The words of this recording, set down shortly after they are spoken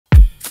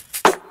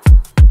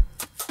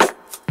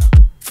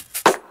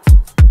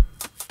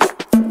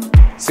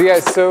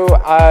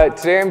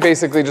Today I'm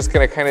basically just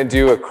going to kind of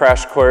do a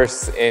crash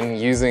course in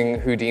using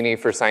Houdini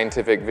for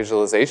scientific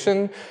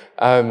visualization.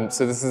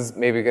 So this is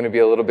maybe going to be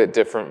a little bit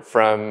different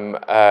from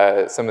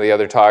some of the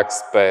other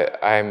talks, but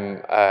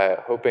I'm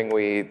hoping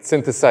we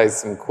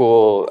synthesize some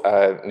cool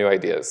new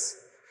ideas.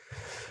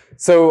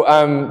 So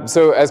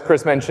as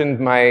Chris mentioned,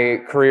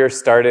 my career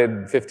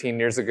started 15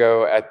 years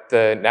ago at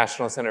the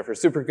National Center for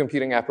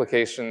Supercomputing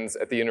Applications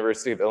at the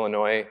University of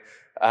Illinois.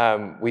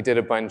 We did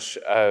a bunch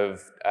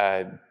of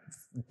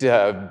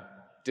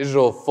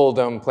digital full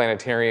dome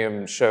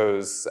planetarium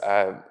shows,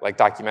 like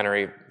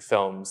documentary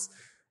films,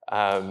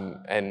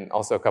 and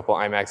also a couple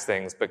IMAX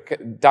things.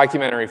 But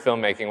documentary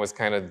filmmaking was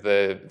kind of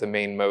the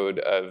main mode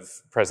of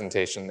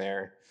presentation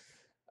there.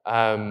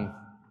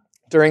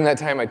 During that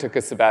time, I took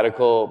a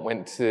sabbatical,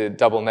 went to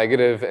Double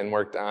Negative, and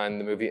worked on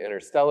the movie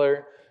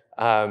Interstellar.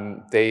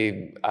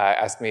 They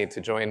asked me to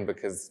join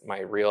because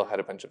my reel had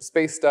a bunch of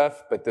space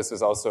stuff, but this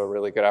was also a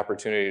really good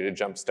opportunity to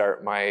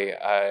jumpstart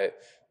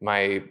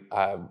my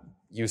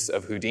use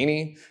of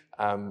Houdini.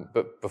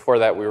 But before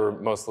that, we were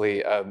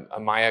mostly a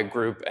Maya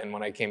group, and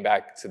when I came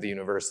back to the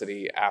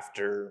university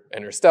after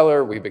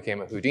Interstellar, we became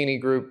a Houdini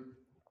group.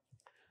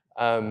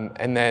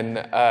 And then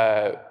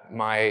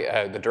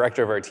the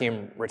director of our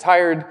team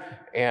retired,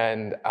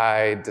 and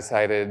I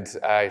decided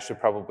I should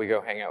probably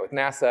go hang out with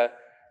NASA,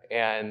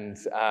 and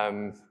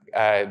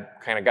I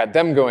kind of got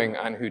them going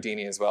on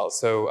Houdini as well.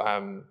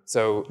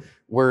 So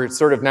we're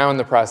sort of now in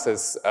the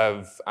process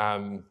of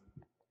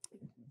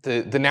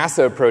the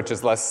NASA approach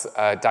is less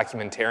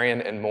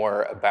documentarian and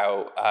more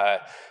about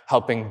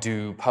helping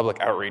do public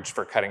outreach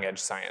for cutting-edge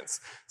science.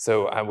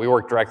 So we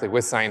work directly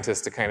with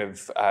scientists to kind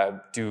of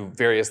do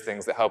various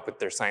things that help with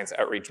their science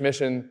outreach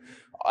mission.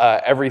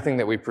 Everything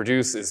that we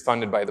produce is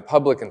funded by the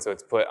public, and so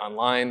it's put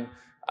online.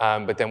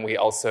 But then we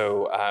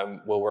also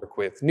will work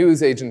with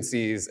news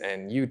agencies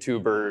and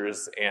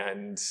YouTubers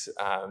and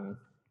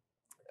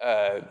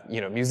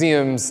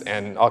museums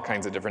and all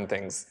kinds of different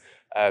things.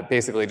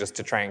 Basically just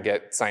to try and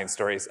get science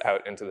stories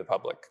out into the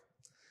public.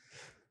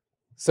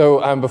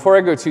 So before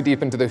I go too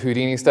deep into the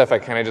Houdini stuff, I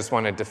kind of just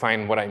want to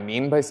define what I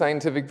mean by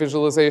scientific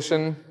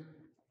visualization.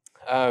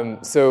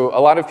 So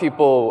a lot of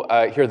people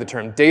hear the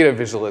term data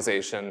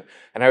visualization,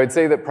 and I would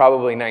say that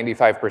probably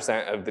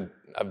 95%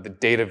 of the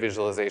data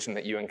visualization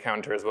that you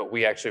encounter is what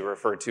we actually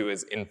refer to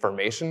as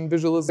information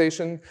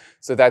visualization.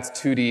 So that's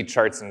 2D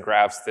charts and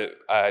graphs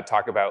that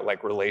talk about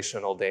like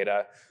relational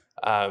data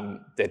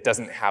that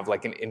doesn't have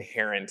like an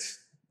inherent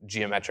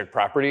geometric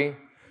property.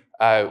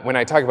 When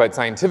I talk about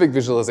scientific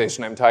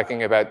visualization, I'm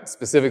talking about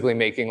specifically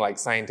making like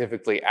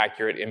scientifically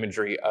accurate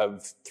imagery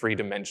of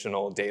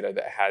three-dimensional data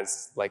that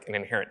has like an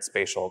inherent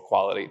spatial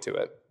quality to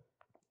it.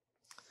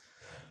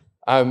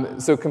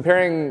 So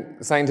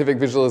comparing scientific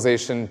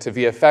visualization to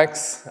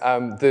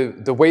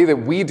VFX, the way that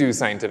we do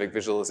scientific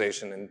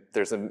visualization, and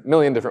there's a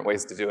million different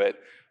ways to do it,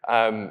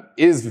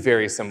 is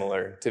very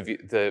similar to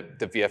the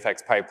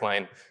VFX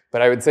pipeline.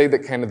 But I would say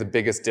that kind of the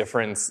biggest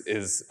difference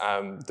is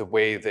the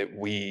way that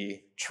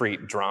we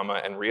treat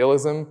drama and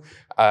realism.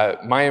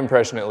 My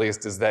impression, at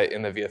least, is that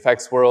in the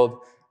VFX world,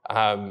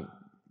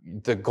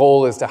 the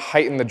goal is to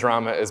heighten the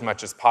drama as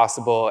much as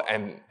possible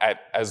and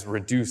at as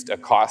reduced a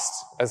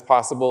cost as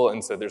possible.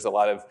 And so there's a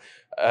lot of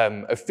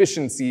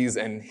efficiencies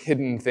and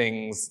hidden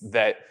things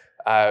that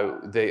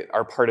they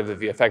are part of the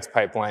VFX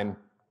pipeline.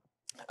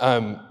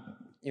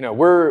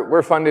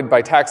 We're funded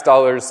by tax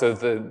dollars, so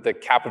the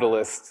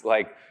capitalists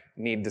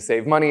need to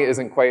save money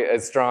isn't quite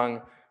as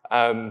strong.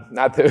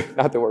 Not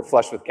that we're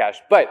flush with cash,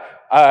 but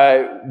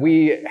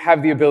we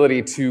have the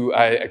ability to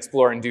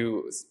explore and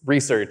do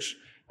research.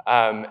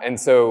 And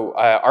so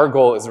our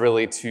goal is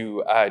really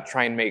to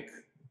try and make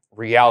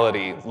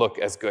reality look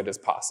as good as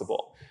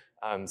possible.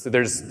 So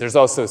there's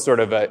also sort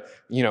of a,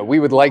 we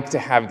would like to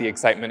have the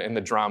excitement and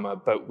the drama,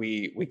 but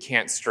we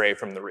can't stray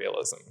from the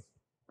realism.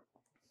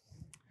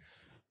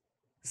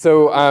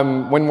 So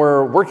when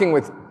we're working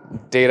with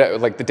data,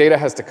 the data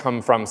has to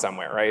come from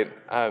somewhere,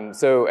 right?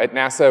 So at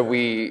NASA,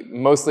 we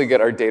mostly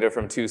get our data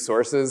from two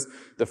sources.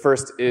 The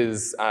first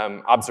is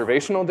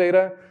observational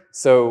data.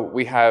 So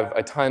we have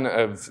a ton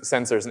of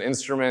sensors and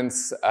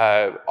instruments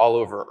all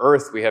over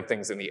Earth. We have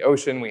things in the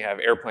ocean. We have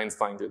airplanes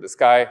flying through the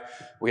sky.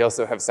 We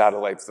also have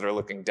satellites that are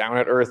looking down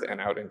at Earth and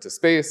out into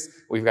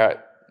space. We've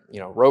got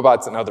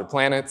robots and other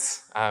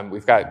planets.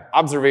 We've got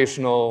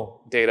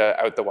observational data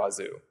out the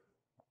wazoo.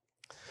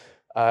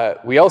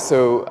 We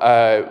also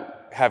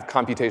have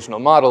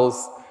computational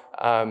models.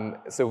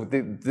 So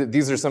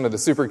these are some of the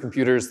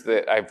supercomputers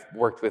that I've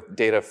worked with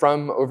data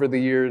from over the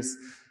years.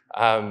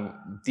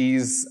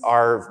 These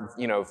are,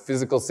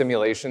 physical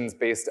simulations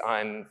based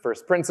on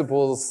first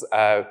principles.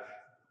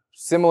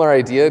 Similar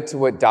idea to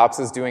what DOPS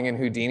is doing in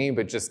Houdini,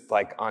 but just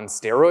on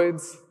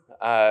steroids.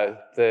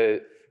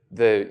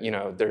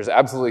 There's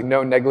absolutely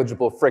no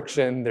negligible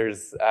friction.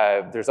 There's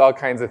all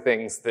kinds of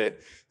things that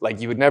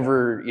you would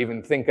never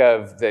even think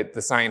of that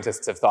the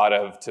scientists have thought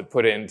of to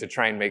put in to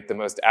try and make the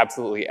most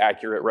absolutely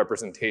accurate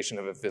representation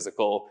of a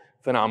physical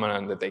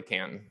phenomenon that they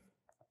can.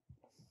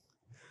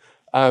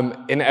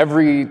 In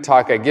every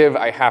talk I give,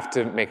 I have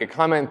to make a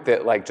comment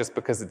that like just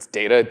because it's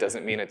data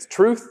doesn't mean it's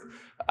truth.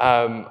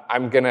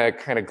 I'm gonna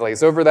kind of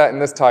glaze over that in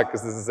this talk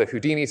because this is a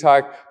Houdini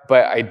talk,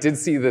 but I did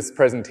see this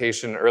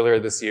presentation earlier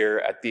this year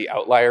at the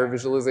Outlier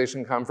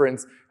Visualization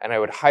Conference, and I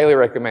would highly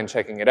recommend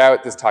checking it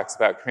out. This talks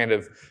about kind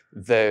of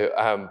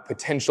the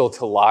potential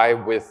to lie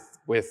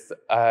with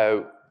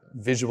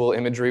visual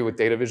imagery with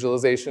data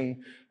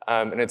visualization,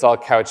 and it's all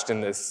couched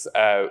in this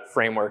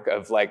framework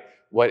of like,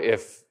 what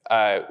if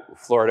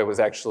Florida was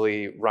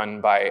actually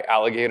run by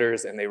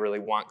alligators and they really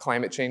want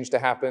climate change to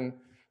happen?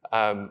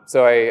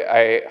 So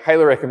I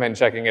highly recommend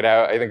checking it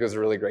out. I think it was a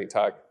really great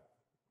talk.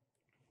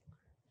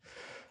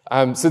 So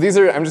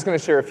I'm just going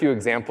to share a few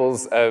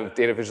examples of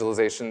data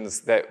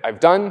visualizations that I've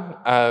done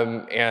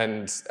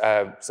and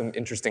some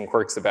interesting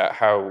quirks about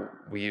how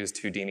we used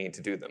Houdini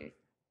to do them.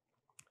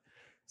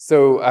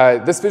 So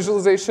this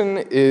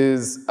visualization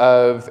is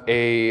of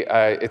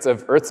it's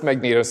of Earth's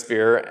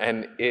magnetosphere,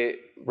 and it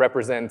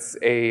represents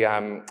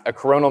a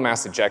coronal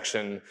mass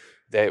ejection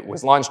that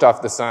was launched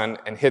off the sun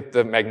and hit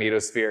the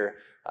magnetosphere,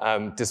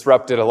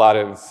 disrupted a lot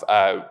of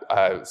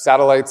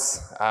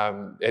satellites.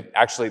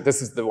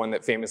 This is the one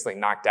that famously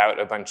knocked out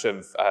a bunch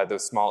of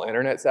those small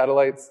internet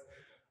satellites.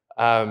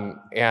 The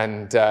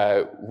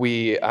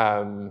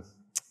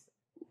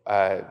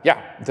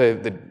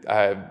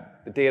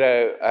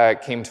data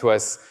came to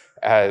us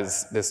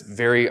as this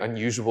very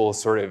unusual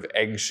sort of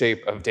egg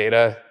shape of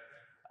data.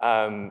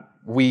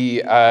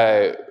 We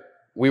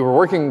were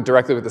working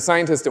directly with the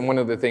scientist, and one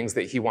of the things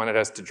that he wanted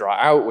us to draw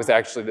out was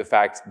actually the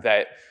fact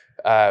that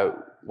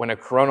when a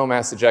coronal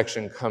mass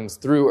ejection comes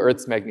through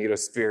Earth's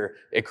magnetosphere,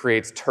 it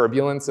creates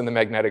turbulence in the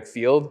magnetic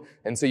field.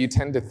 And so you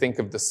tend to think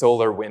of the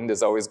solar wind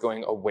as always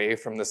going away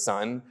from the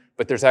sun,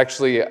 but there's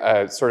actually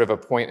sort of a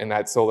point in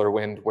that solar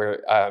wind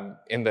where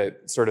in the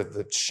sort of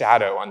the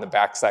shadow on the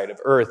backside of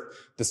Earth,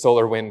 the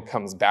solar wind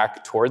comes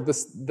back toward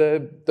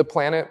the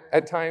planet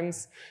at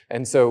times.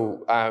 And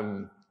so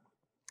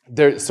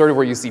there's sort of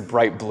where you see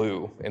bright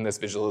blue in this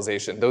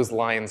visualization. Those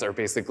lines are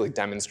basically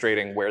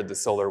demonstrating where the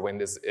solar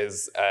wind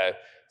is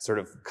sort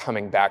of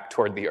coming back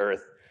toward the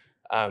Earth.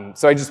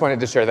 So I just wanted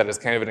to share that as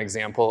kind of an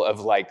example of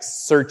like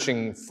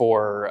searching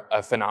for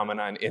a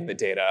phenomenon in the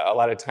data. A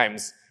lot of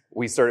times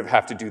we sort of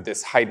have to do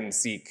this hide and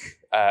seek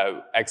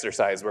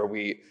exercise where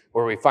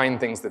we find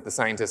things that the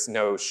scientists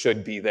know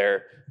should be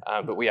there,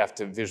 but we have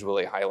to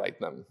visually highlight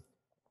them.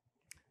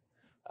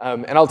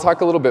 And I'll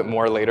talk a little bit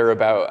more later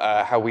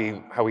about how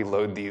we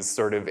load these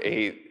sort of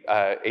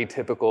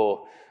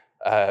atypical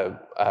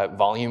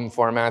volume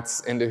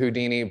formats into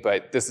Houdini,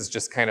 but this is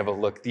just kind of a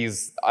look.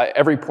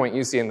 Every point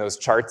you see in those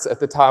charts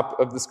at the top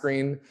of the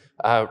screen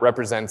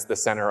represents the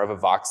center of a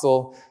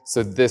voxel.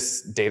 So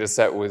this data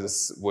set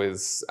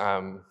was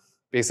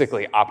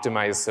basically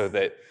optimized so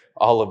that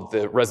all of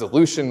the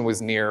resolution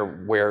was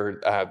near where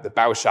the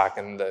bow shock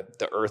and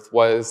the Earth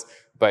was,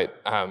 but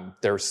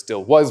there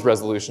still was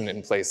resolution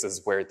in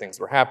places where things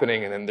were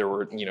happening, and then there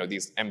were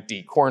these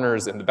empty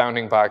corners in the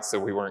bounding box, so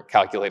we weren't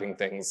calculating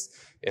things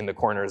in the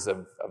corners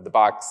of the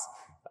box.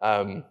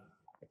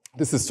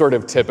 This is sort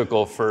of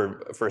typical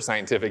for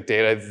scientific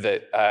data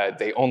that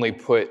they only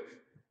put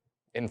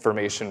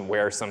information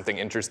where something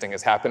interesting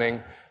is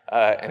happening,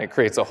 and it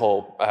creates a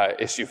whole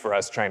issue for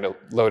us trying to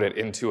load it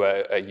into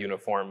a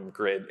uniform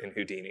grid in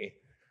Houdini.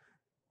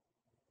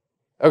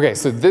 Okay,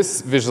 so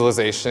this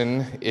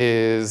visualization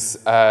is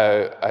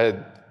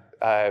the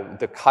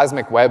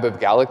cosmic web of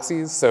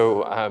galaxies.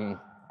 So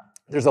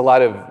there's a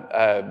lot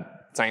of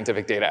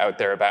scientific data out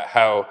there about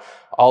how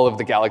all of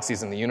the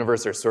galaxies in the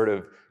universe are sort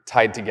of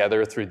tied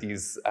together through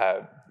these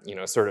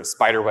sort of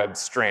spiderweb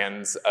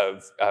strands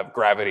of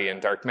gravity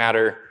and dark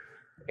matter.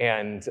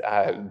 And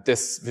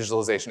this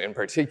visualization in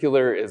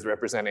particular is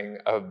representing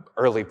an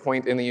early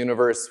point in the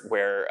universe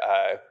where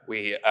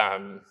we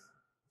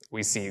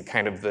see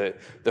kind of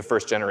the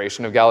first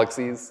generation of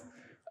galaxies.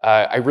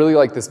 I really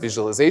like this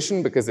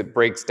visualization because it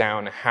breaks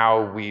down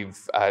how we've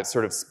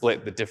sort of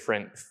split the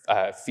different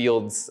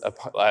fields,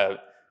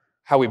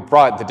 how we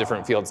brought the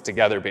different fields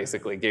together,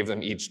 basically, gave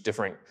them each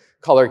different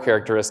color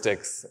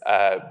characteristics,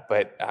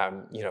 but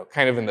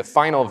kind of in the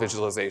final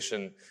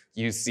visualization,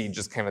 you see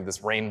just kind of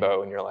this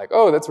rainbow, and you're like,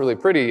 oh, that's really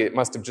pretty. It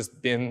must have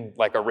just been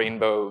like a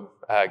rainbow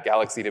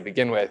galaxy to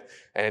begin with,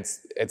 and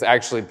it's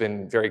actually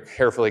been very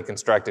carefully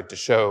constructed to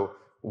show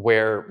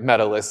where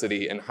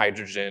metallicity and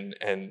hydrogen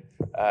and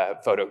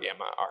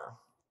photogamma are.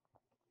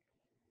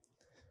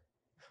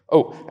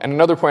 Oh, and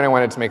another point I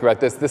wanted to make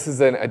about this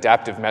is an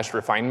adaptive mesh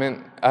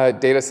refinement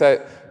data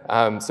set.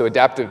 So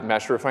adaptive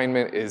mesh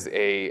refinement is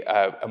a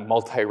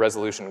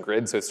multi-resolution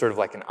grid, so it's sort of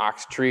like an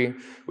octree,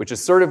 which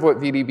is sort of what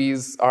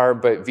VDBs are,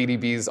 but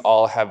VDBs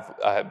all have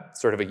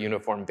sort of a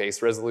uniform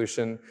base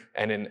resolution,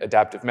 and in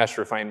adaptive mesh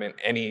refinement,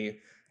 any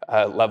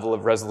level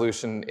of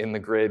resolution in the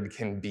grid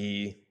can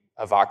be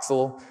a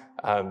voxel.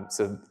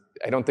 So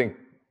I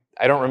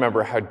don't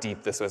remember how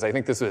deep this was. I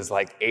think this was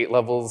like 8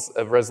 levels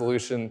of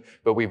resolution,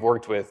 but we've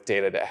worked with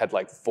data that had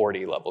like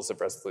 40 levels of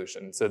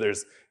resolution. So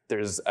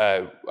there's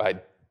a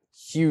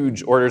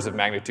huge orders of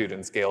magnitude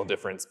and scale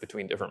difference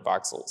between different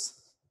voxels.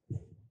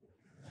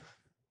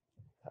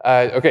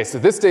 Okay, so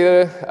this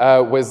data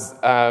was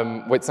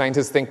what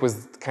scientists think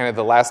was kind of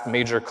the last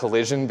major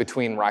collision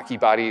between rocky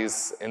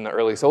bodies in the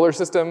early solar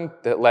system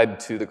that led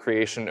to the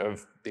creation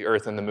of the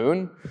Earth and the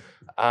Moon.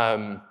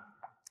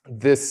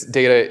 This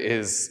data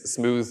is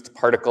smoothed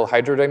particle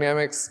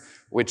hydrodynamics,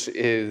 which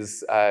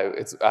is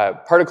it's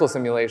particle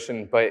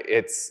simulation, but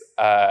it's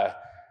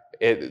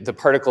the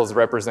particles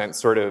represent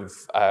sort of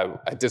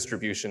a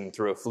distribution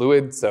through a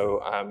fluid.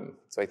 So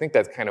I think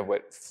that's kind of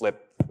what FLIP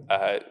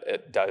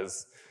it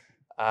does.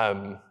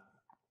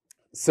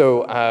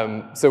 So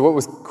what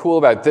was cool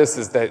about this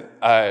is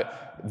that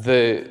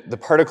the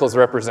particles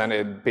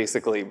represented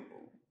basically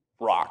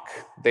rock.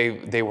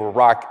 They were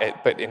rock,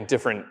 but in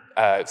different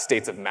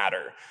states of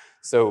matter.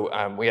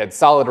 So we had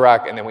solid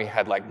rock, and then we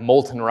had like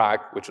molten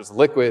rock, which was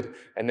liquid,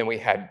 and then we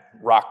had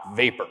rock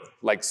vapor,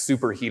 like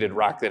superheated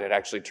rock that had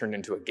actually turned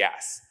into a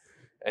gas.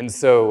 And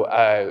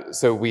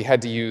so we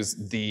had to use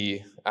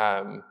the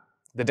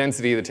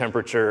density, the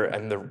temperature,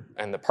 and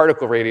the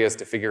particle radius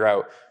to figure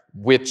out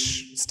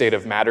which state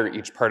of matter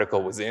each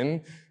particle was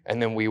in,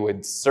 and then we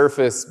would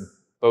surface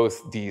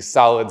both the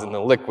solids and the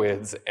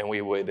liquids, and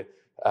we would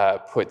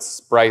put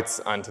sprites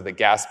onto the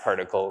gas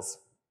particles.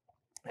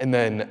 And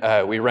then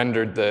we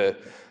rendered the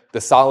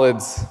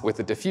solids with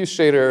a diffuse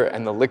shader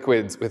and the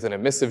liquids with an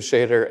emissive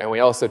shader, and we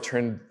also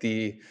turned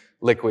the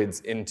liquids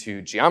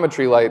into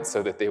geometry light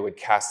so that they would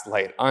cast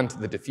light onto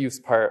the diffuse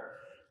part.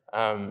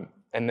 And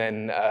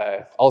then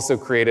also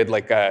created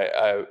like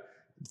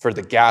for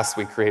the gas,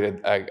 we created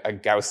a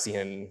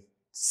Gaussian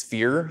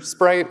sphere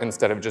sprite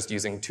instead of just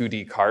using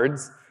 2D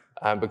cards,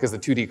 because the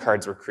 2D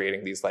cards were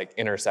creating these like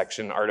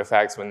intersection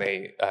artifacts when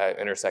they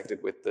intersected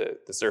with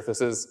the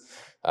surfaces.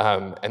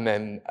 And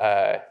then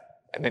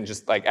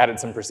just like added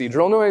some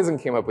procedural noise and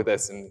came up with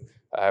this, and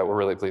we're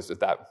really pleased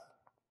with that.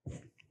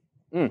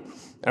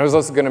 I was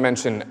also going to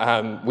mention,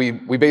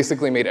 we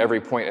basically made every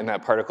point in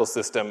that particle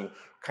system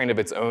kind of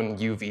its own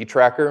UV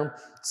tracker.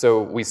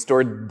 So we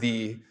stored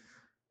the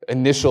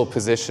initial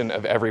position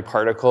of every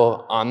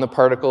particle on the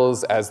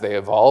particles as they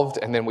evolved,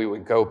 and then we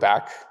would go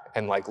back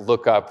and like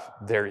look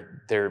up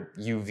their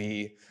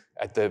UV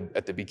at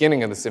the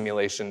beginning of the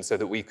simulation so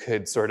that we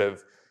could sort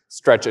of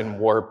stretch and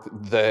warp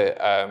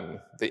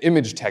the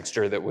image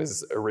texture that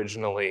was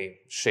originally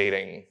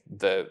shading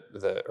the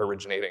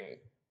originating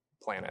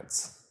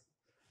planets.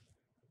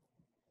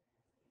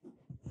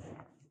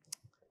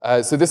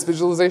 So this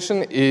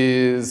visualization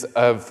is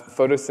of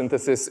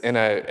photosynthesis in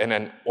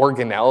an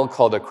organelle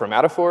called a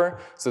chromatophore.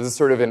 So this is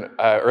sort of an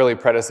early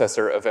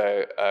predecessor of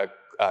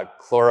a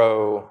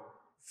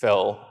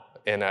chlorophyll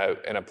in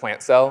a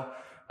plant cell.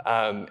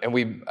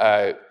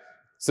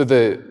 So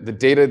the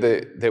data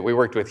that we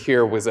worked with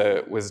here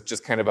was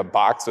just kind of a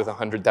box with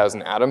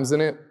 100,000 atoms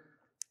in it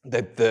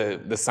that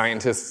the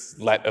scientists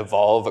let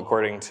evolve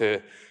according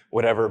to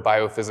whatever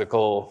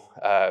biophysical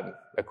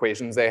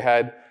equations they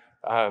had.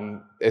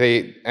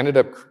 They ended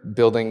up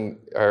building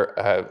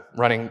or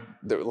running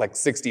like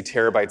 60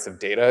 terabytes of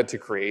data to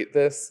create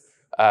this.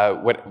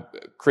 What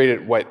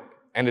created what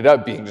ended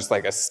up being just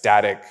like a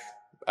static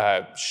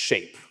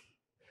shape.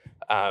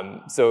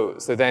 So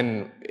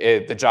then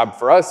the job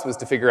for us was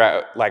to figure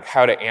out like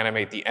how to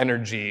animate the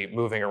energy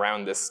moving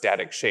around this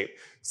static shape.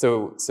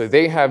 So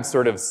they have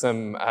sort of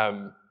some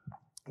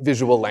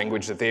visual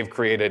language that they've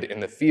created in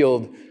the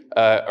field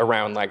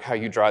around like how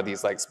you draw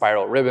these like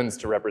spiral ribbons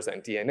to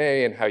represent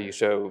DNA and how you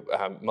show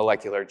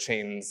molecular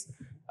chains.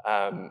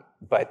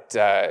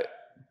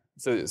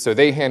 So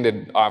they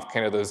handed off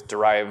kind of those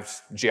derived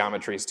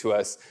geometries to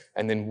us,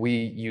 and then we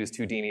used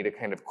Houdini to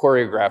kind of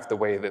choreograph the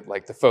way that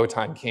like the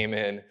photon came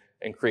in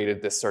and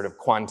created this sort of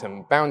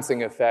quantum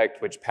bouncing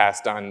effect, which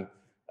passed on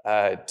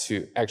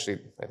to, actually,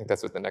 I think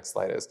that's what the next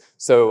slide is.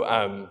 So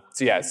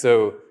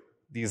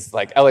these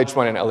like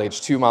LH1 and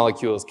LH2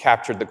 molecules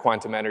captured the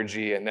quantum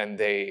energy, and then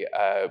they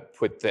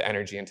put the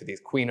energy into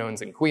these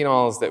quinones and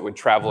quinols that would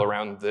travel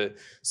around the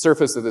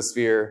surface of the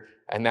sphere,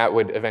 and that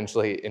would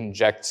eventually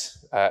inject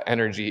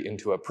energy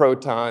into a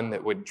proton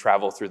that would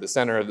travel through the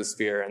center of the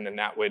sphere, and then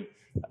that would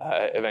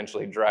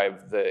eventually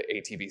drive the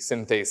ATP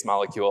synthase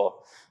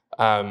molecule.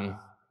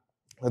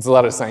 That's a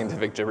lot of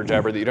scientific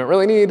jibber-jabber that you don't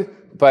really need,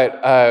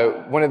 but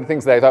one of the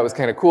things that I thought was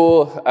kind of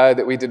cool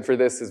that we did for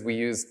this is we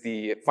used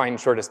the find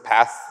shortest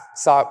path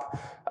SOP.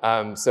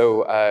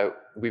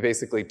 We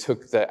basically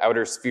took the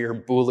outer sphere,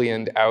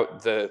 Booleaned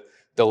out the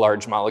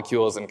large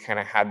molecules and kind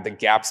of had the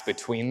gaps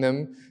between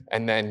them,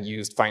 and then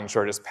used find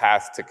shortest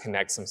path to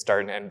connect some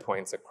start and end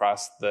points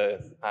across the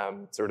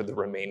sort of the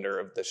remainder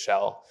of the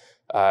shell,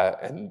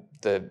 and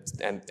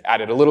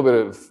added a little bit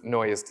of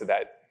noise to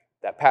that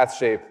path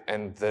shape,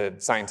 and the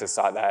scientists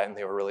saw that and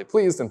they were really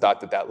pleased and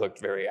thought that looked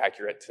very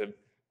accurate to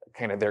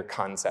kind of their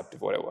concept of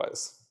what it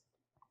was.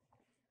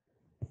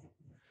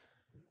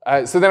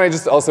 So then I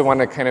just also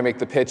want to kind of make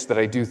the pitch that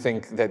I do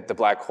think that the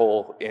black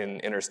hole in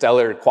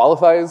Interstellar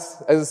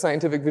qualifies as a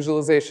scientific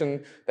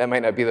visualization. That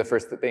might not be the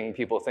first thing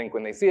people think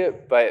when they see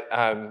it, but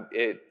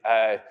it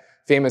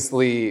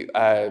famously,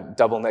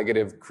 double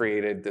negative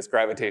created this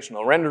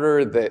gravitational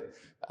renderer that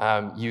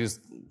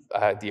used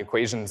the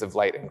equations of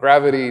light and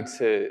gravity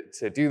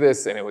to do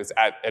this, and it was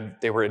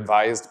they were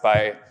advised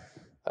by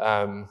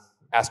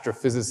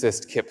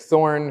astrophysicist Kip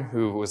Thorne,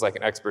 who was like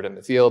an expert in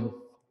the field.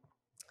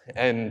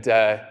 And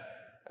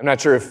I'm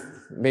not sure if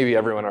maybe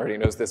everyone already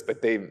knows this,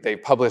 but they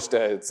published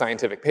a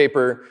scientific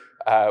paper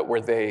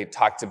where they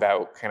talked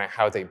about kind of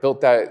how they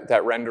built that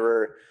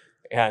renderer.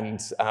 And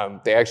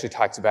they actually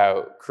talked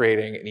about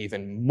creating an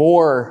even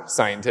more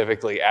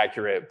scientifically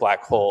accurate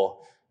black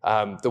hole.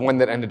 The one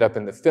that ended up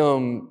in the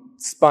film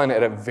spun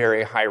at a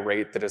very high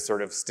rate that is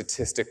sort of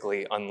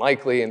statistically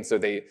unlikely, and so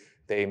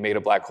they made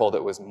a black hole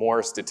that was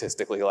more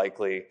statistically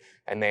likely,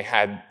 and they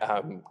had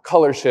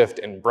color shift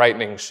and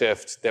brightening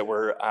shift that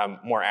were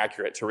more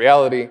accurate to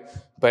reality,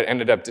 but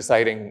ended up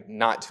deciding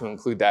not to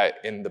include that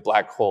in the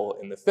black hole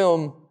in the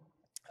film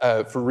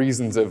for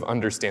reasons of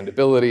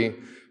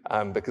understandability,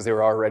 because they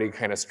were already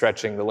kind of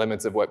stretching the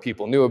limits of what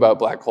people knew about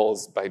black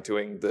holes by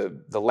doing the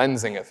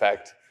lensing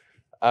effect.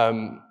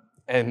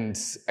 And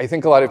I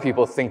think a lot of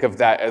people think of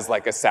that as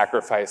like a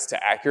sacrifice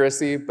to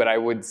accuracy, but I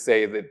would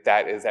say that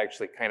that is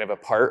actually kind of a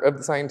part of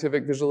the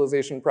scientific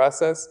visualization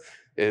process,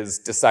 is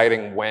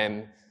deciding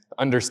when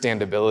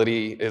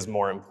understandability is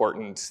more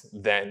important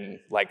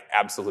than like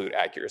absolute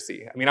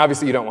accuracy. I mean,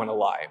 obviously you don't want to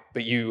lie,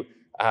 but you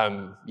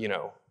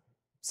know,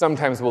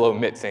 sometimes will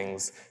omit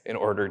things in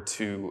order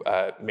to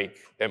make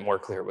it more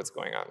clear what's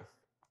going on.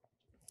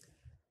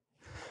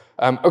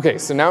 Okay,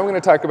 so now I'm going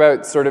to talk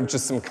about sort of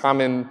just some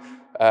common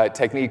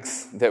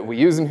techniques that we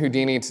use in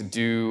Houdini to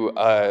do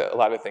a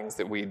lot of things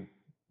that we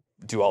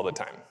do all the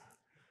time.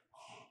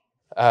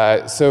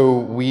 So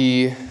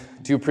we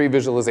do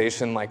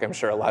pre-visualization, like I'm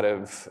sure a lot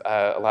of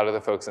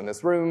the folks in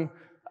this room.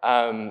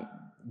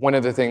 One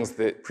of the things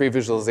that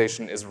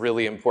pre-visualization is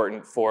really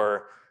important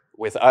for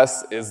with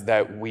us is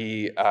that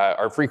we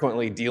are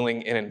frequently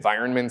dealing in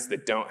environments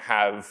that don't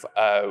have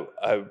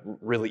a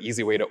really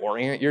easy way to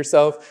orient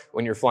yourself.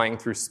 When you're flying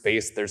through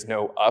space, there's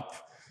no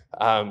up.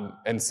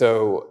 And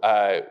so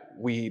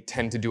we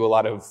tend to do a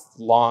lot of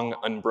long,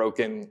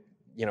 unbroken,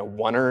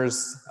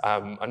 oneers,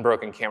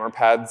 unbroken camera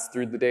paths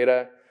through the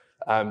data,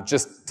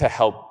 just to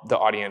help the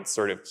audience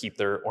sort of keep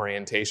their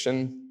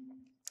orientation.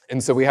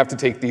 And so we have to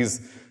take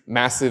these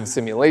massive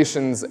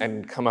simulations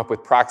and come up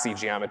with proxy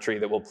geometry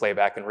that will play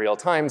back in real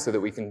time so that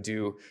we can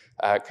do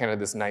kind of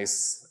this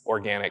nice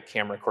organic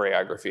camera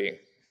choreography.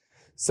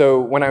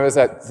 So when I was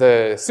at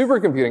the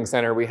Supercomputing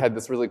Center, we had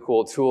this really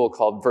cool tool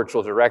called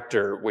Virtual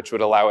Director, which would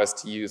allow us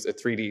to use a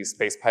 3D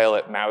Space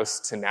Pilot mouse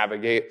to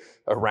navigate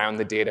around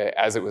the data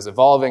as it was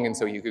evolving. And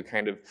so you could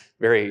kind of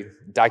very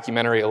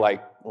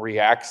documentary-like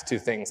react to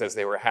things as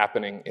they were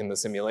happening in the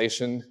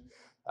simulation.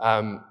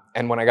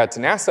 And when I got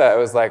to NASA, I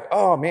was like,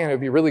 oh man, it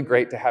would be really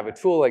great to have a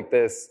tool like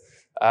this.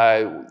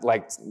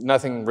 Like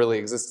nothing really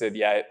existed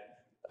yet.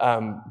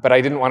 But I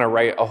didn't want to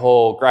write a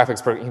whole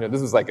graphics program.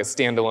 This was like a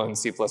standalone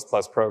C++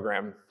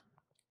 program.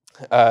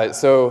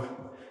 So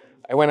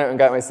I went out and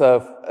got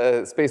myself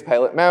a Space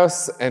Pilot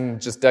mouse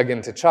and just dug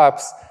into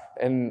chops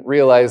and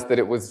realized that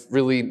it was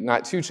really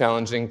not too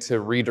challenging to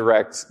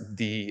redirect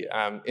the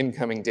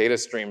incoming data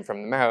stream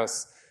from the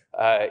mouse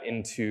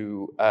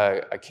into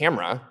a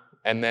camera,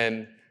 and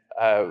then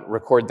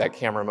record that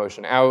camera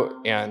motion out,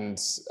 and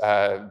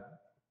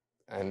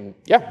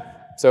yeah.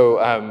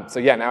 So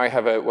yeah, now I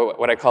have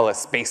what I call a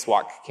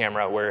spacewalk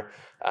camera, where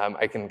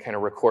I can kind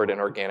of record an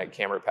organic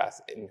camera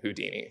path in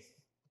Houdini.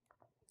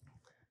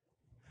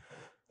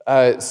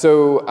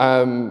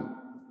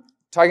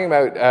 Talking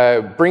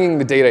about bringing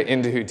the data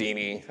into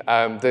Houdini,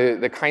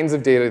 the kinds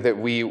of data that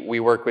we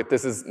work with,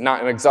 this is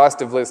not an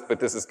exhaustive list, but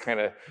this is kind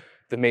of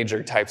the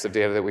major types of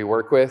data that we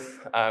work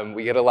with.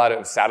 We get a lot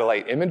of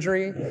satellite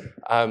imagery.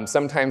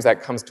 Sometimes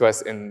that comes to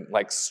us in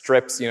like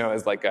strips,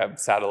 as like a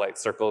satellite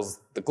circles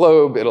the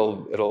globe,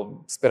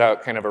 it'll spit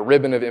out kind of a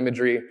ribbon of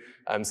imagery.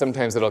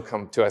 Sometimes it'll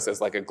come to us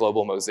as like a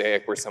global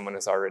mosaic where someone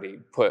has already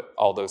put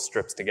all those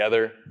strips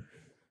together.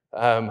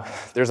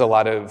 There's a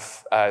lot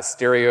of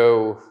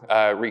stereo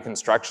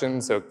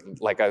reconstruction. So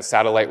like a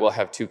satellite will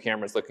have two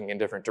cameras looking in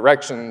different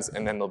directions,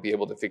 and then they'll be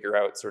able to figure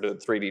out sort of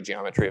the 3D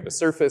geometry of a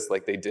surface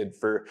like they did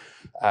for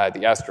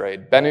the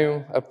asteroid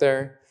Bennu up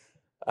there.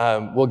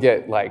 We'll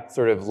get like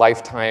sort of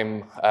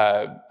lifetime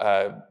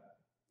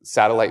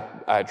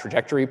satellite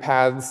trajectory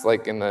paths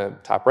like in the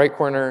top right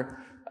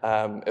corner,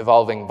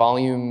 evolving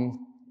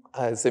volume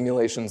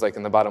simulations like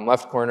in the bottom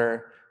left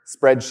corner.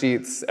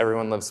 Spreadsheets,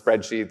 everyone loves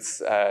spreadsheets.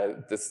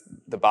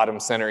 The bottom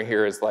center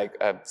here is like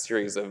a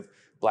series of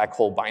black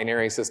hole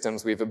binary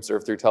systems we've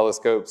observed through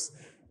telescopes.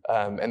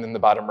 And then the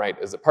bottom right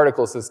is a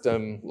particle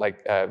system,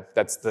 like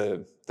that's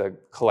the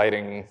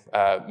colliding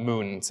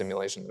moon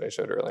simulation that I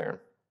showed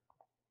earlier.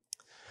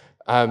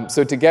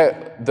 So to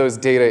get those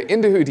data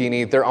into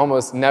Houdini, they're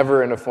almost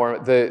never in a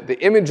form. The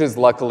images,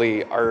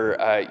 luckily,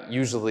 are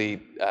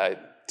usually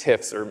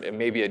TIFFs or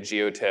maybe a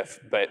geotiff,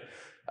 but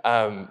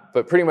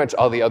pretty much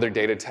all the other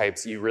data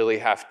types you really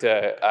have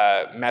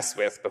to mess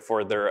with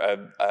before they're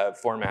a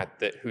format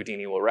that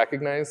Houdini will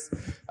recognize.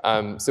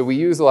 So we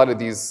use a lot of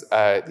these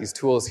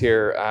tools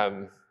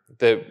here.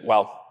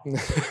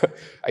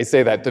 I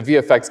say that. The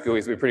VFX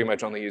GUIs, we pretty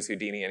much only use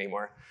Houdini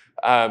anymore.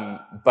 And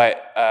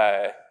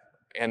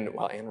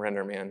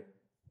RenderMan.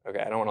 Okay,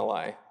 I don't want to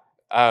lie.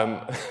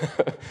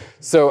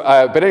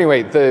 But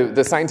anyway,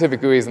 the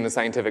scientific GUIs and the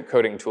scientific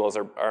coding tools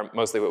are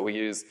mostly what we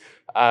use.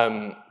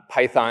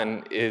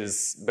 Python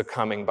is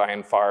becoming by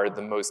and far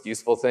the most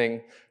useful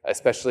thing,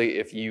 especially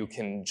if you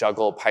can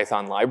juggle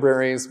Python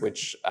libraries,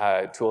 which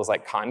tools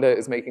like Conda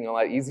is making a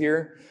lot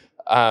easier.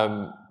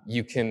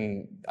 You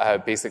can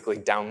basically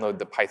download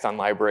the Python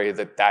library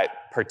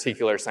that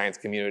particular science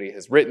community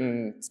has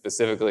written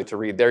specifically to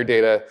read their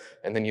data,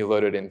 and then you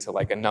load it into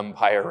like a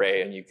NumPy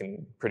array, and you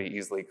can pretty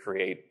easily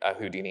create a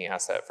Houdini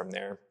asset from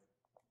there.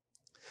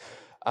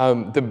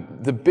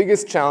 The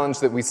biggest challenge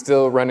that we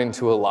still run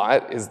into a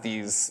lot is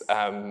these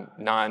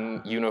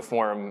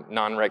non-uniform,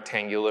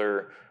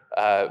 non-rectangular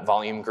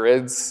volume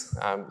grids.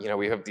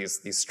 We have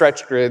these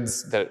stretch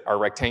grids that are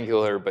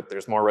rectangular, but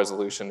there's more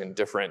resolution in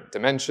different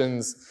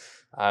dimensions.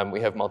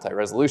 We have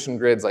multi-resolution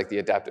grids like the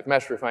adaptive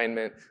mesh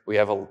refinement. We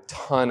have a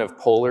ton of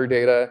polar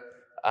data.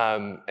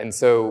 And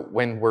so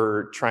when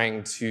we're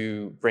trying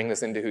to bring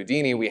this into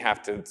Houdini, we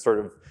have to sort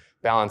of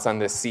balance on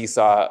this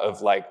seesaw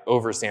of like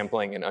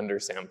oversampling and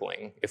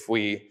undersampling. If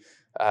we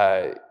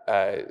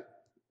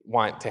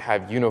want to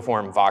have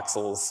uniform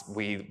voxels,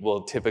 we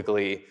will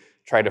typically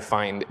try to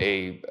find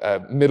a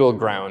middle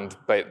ground,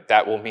 but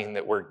that will mean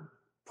that we're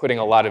putting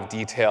a lot of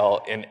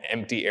detail in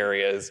empty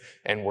areas,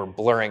 and we're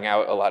blurring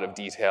out a lot of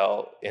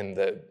detail in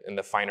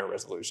the finer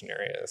resolution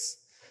areas.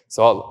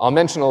 So I'll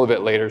mention a little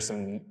bit later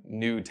some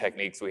new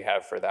techniques we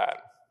have for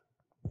that.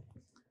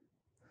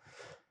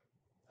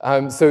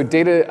 So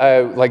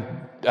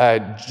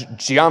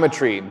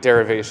geometry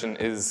derivation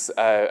is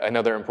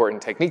another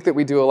important technique that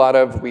we do a lot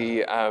of.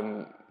 We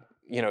kind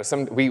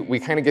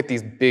of get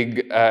these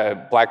big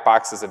black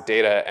boxes of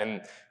data,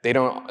 and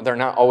they're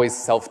not always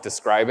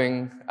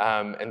self-describing,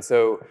 and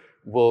so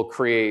we'll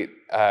create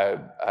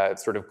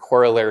sort of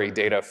corollary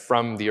data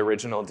from the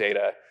original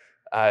data.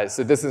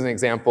 So this is an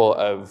example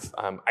of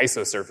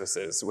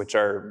isosurfaces, which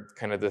are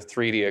kind of the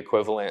 3D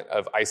equivalent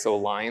of iso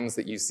lines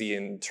that you see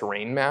in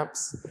terrain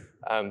maps.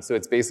 So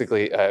it's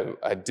basically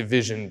a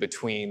division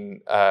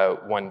between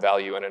one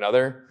value and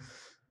another.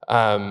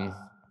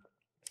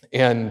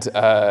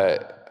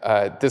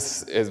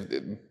 This is,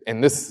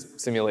 in this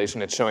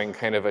simulation, it's showing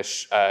kind of a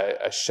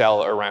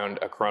shell around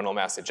a coronal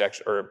mass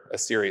ejection, or a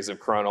series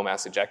of coronal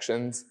mass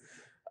ejections.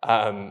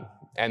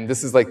 And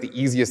this is like the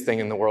easiest thing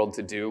in the world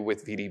to do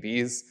with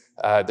VDBs.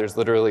 There's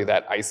literally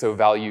that ISO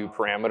value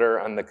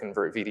parameter on the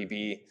convert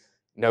VDB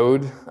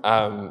node.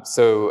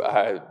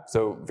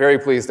 So very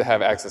pleased to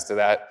have access to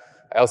that.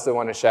 I also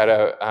want to shout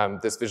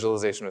out, this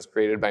visualization was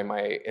created by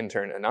my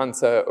intern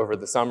Anansa over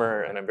the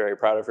summer, and I'm very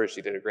proud of her.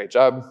 She did a great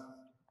job.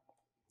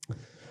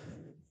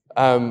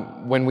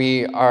 When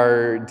we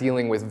are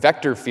dealing with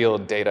vector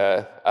field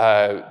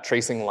data,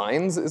 tracing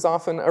lines is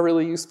often a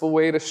really useful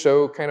way to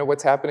show kind of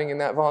what's happening in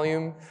that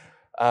volume.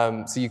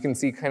 So you can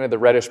see kind of the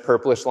reddish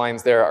purplish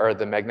lines there are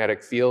the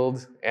magnetic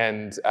field,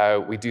 and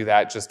we do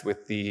that just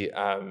with the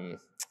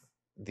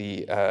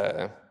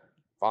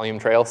volume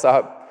trail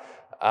stop.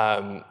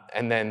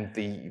 And then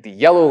the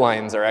yellow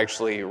lines are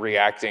actually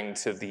reacting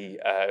to the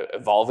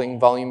evolving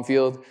volume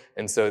field,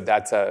 and so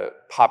that's a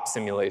pop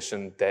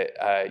simulation that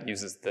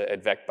uses the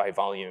advect by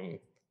volume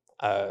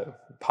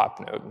pop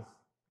node.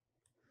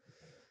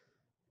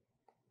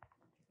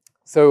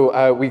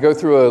 So we go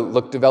through a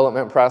look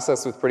development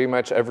process with pretty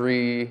much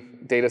every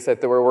data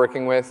set that we're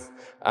working with.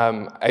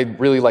 I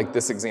really like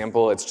this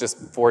example. It's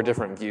just 4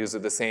 different views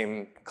of the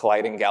same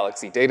colliding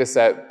galaxy data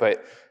set,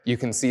 but you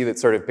can see that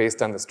sort of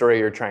based on the story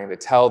you're trying to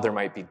tell, there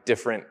might be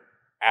different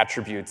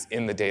attributes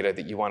in the data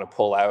that you want to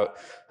pull out.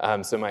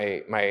 So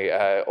my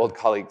old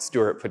colleague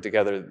Stuart put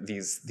together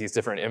these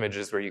different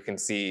images where you can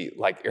see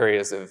like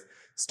areas of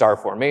star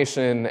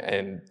formation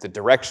and the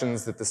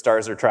directions that the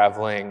stars are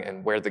traveling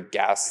and where the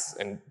gas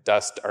and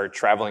dust are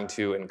traveling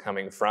to and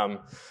coming from.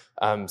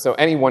 So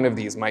any one of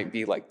these might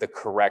be like the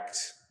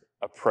correct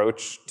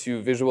approach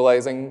to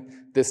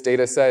visualizing this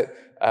data set,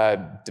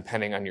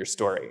 depending on your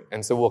story.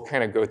 And so we'll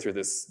kind of go through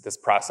this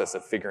process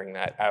of figuring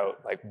that out,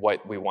 like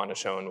what we want to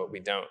show and what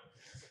we don't.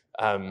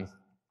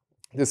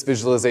 This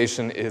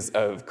visualization is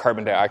of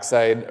carbon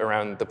dioxide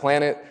around the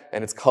planet,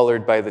 and it's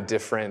colored by the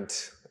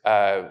different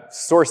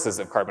sources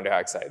of carbon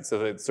dioxide.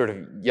 So the sort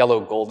of yellow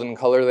golden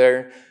color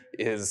there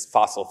is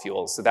fossil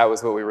fuels. So that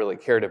was what we really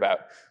cared about.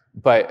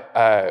 But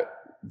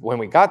when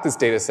we got this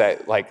data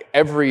set, like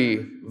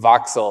every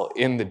voxel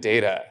in the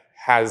data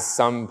has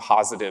some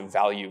positive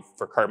value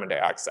for carbon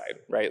dioxide,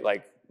 right?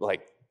 Like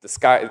the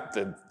sky,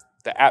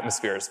 the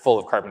atmosphere is full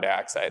of carbon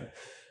dioxide.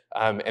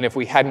 And if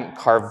we hadn't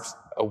carved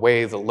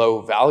away the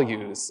low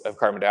values of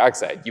carbon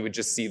dioxide, you would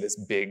just see this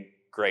big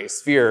gray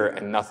sphere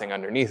and nothing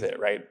underneath it,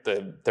 right?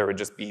 There would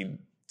just be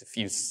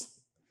diffuse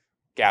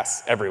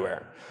gas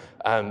everywhere.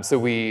 So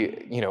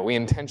we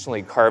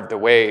intentionally carved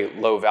away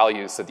low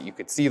values so that you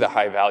could see the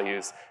high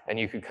values, and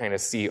you could kind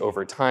of see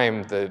over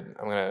time I'm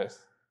going to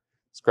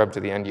scrub to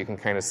the end. You can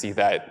kind of see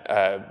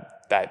that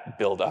that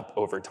build up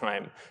over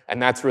time.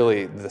 And that's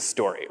really the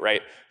story,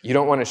 right? You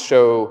don't want to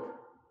show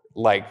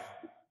like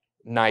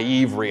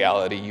naive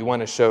reality. You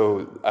want to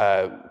show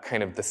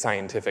kind of the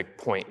scientific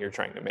point you're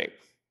trying to make.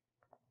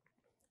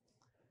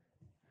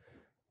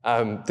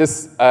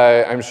 This,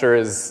 I'm sure,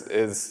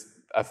 is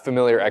a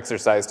familiar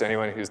exercise to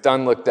anyone who's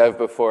done look dev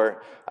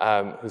before,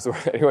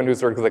 anyone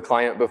who's worked with a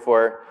client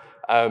before.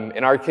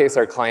 In our case,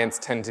 our clients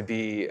tend to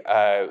be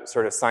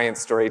sort of science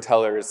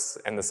storytellers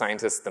and the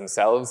scientists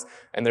themselves.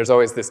 And there's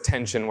always this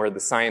tension where the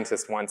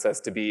scientist wants us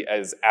to be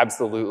as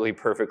absolutely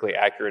perfectly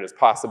accurate as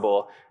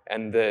possible,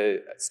 and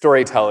the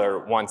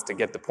storyteller wants to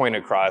get the point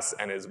across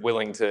and is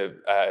willing to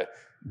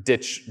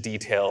ditch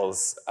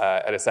details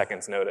at a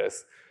second's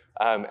notice.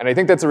 And I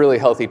think that's a really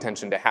healthy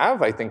tension to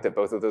have. I think that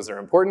both of those are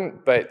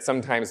important, but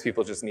sometimes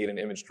people just need an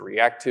image to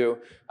react to.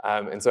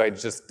 And so I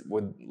just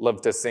would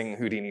love to sing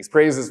Houdini's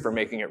praises for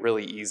making it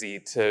really easy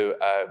to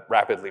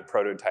rapidly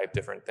prototype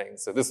different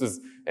things. So this was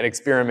an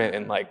experiment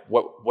in like,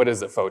 what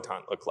does a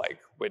photon look like?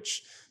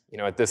 Which, you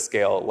know, at this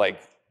scale, like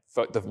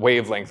the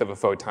wavelength of a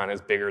photon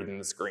is bigger than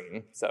the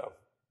screen, so.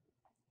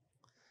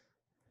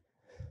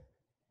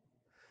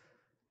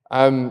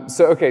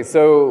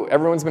 So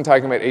everyone's been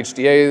talking about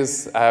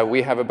HDAs.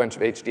 We have a bunch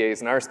of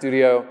HDAs in our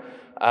studio.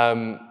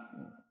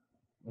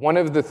 One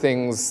of the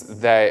things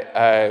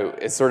that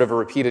is sort of a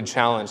repeated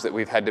challenge that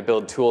we've had to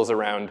build tools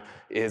around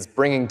is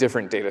bringing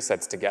different data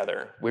sets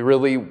together. We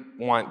really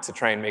want to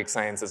try and make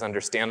science as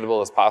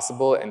understandable as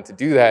possible, and to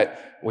do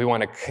that, we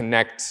want to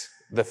connect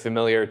the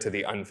familiar to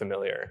the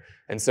unfamiliar.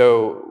 And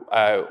so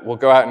we'll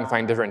go out and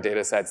find different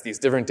data sets. These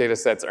different data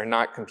sets are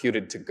not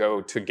computed to go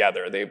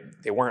together.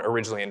 They weren't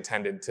originally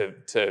intended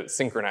to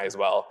synchronize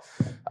well.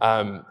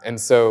 And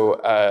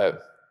so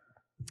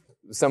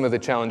some of the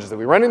challenges that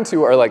we run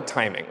into are like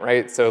timing,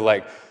 right? So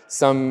like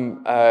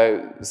some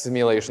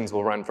simulations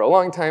will run for a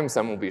long time,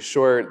 some will be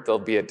short, they'll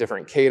be at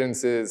different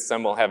cadences,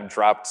 some will have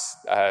dropped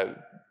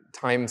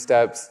time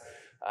steps,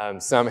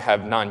 some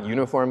have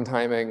non-uniform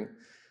timing.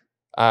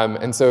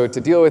 And so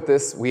to deal with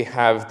this, we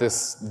have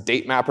this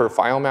date mapper,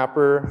 file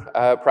mapper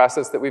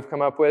process that we've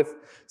come up with.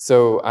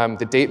 So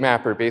the date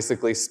mapper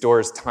basically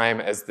stores time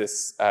as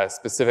this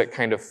specific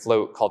kind of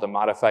float called a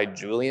modified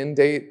Julian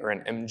date, or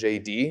an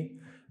MJD.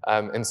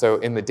 And so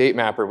in the date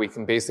mapper, we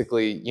can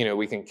basically, you know,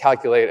 we can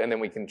calculate and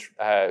then we can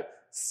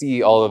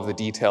see all of the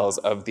details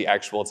of the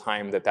actual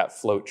time that that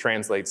float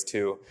translates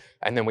to.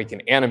 And then we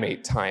can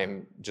animate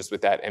time just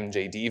with that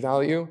MJD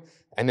value.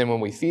 And then when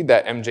we feed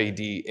that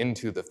MJD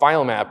into the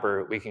file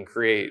mapper, we can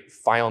create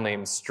file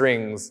name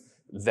strings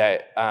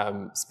that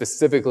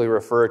specifically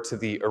refer to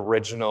the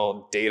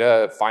original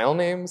data file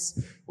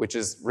names, which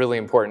is really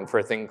important for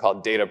a thing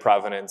called data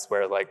provenance,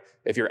 where like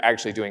if you're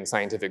actually doing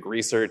scientific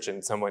research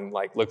and someone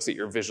like looks at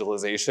your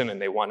visualization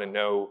and they want to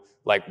know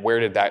like where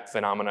did that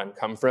phenomenon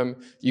come from,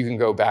 you can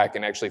go back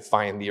and actually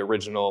find the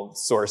original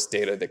source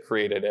data that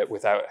created it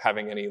without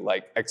having any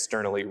like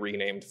externally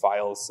renamed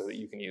files so that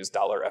you can use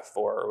 $F4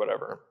 or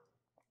whatever.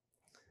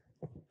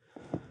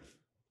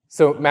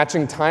 So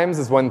matching times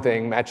is one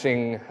thing,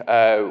 matching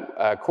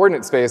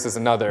coordinate space is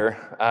another.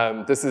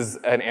 This is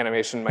an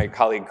animation my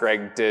colleague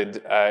Greg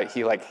did.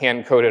 He like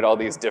hand-coded all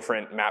these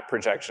different map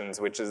projections,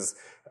 which is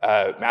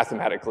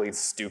mathematically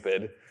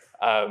stupid,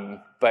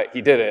 but he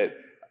did it.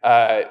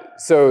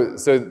 So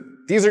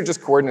these are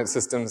just coordinate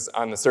systems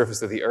on the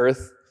surface of the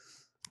Earth,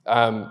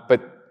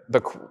 but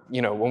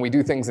when we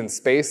do things in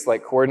space,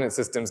 like coordinate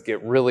systems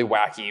get really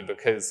wacky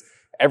because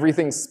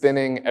everything's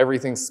spinning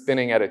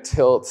at a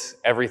tilt,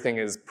 everything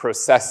is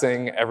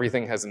processing,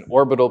 everything has an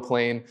orbital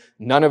plane.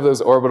 None of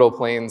those orbital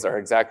planes are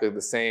exactly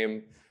the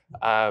same.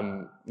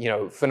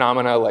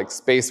 Phenomena like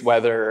space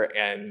weather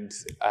and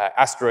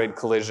asteroid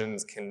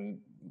collisions can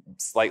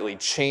slightly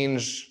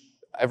change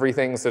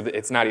everything so that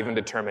it's not even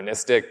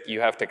deterministic. You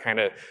have to kind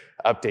of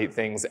update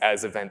things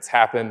as events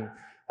happen.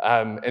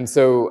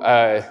 So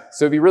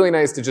it'd be really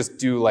nice to just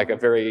do like a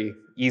very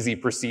easy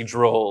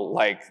procedural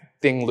like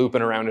thing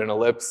looping around an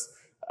ellipse.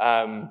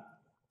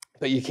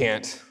 But you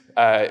can't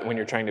when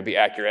you're trying to be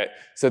accurate.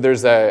 So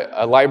there's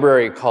a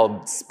library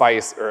called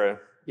Spice,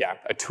 or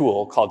a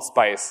tool called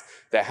Spice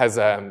that has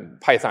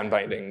Python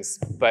bindings.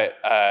 But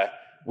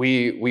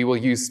we will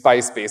use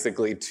Spice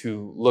basically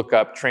to look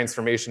up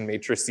transformation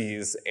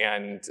matrices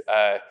and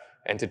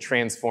to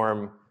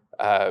transform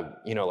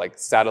like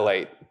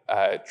satellite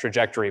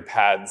trajectory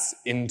paths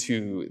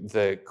into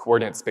the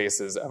coordinate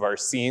spaces of our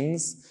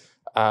scenes.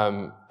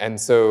 And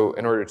so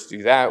in order to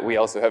do that, we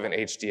also have an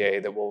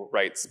HDA that will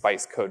write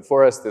Spice code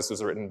for us. This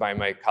was written by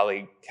my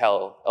colleague,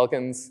 Cal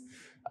Elkins.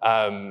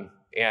 That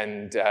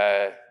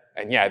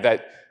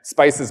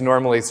Spice is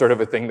normally sort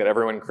of a thing that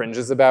everyone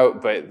cringes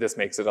about, but this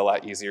makes it a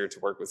lot easier to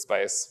work with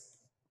Spice.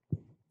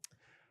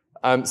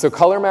 So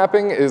color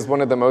mapping is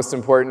one of the most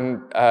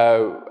important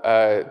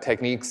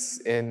techniques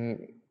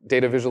in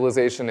data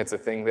visualization. It's a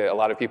thing that a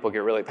lot of people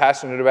get really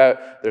passionate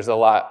about. There's a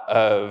lot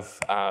of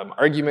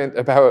argument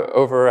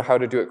over how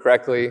to do it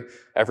correctly.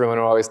 Everyone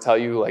will always tell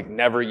you, like,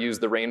 never use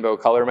the rainbow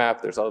color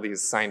map. There's all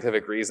these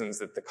scientific reasons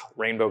that the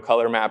rainbow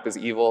color map is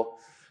evil.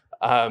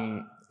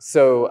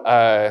 So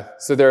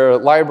there are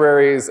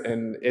libraries,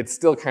 and it's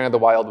still kind of the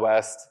Wild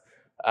West.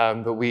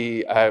 But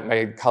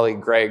my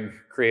colleague Greg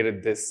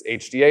created this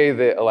HDA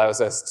that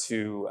allows us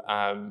to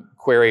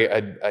query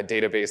a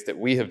database that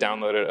we have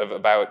downloaded of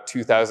about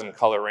 2,000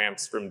 color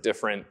ramps from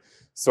different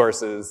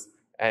sources.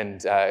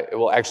 And it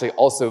will actually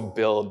also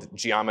build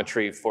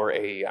geometry for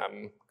a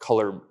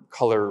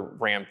color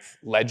ramp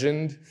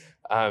legend.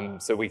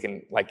 So we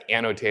can like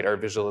annotate our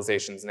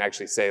visualizations and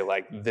actually say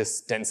like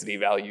this density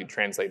value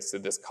translates to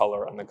this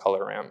color on the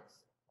color ramp.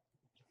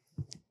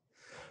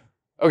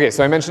 Okay,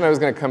 so I mentioned I was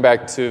going to come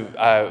back to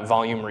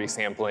volume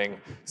resampling.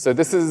 So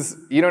this is,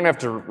 you don't have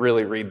to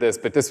really read this,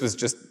 but this was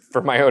just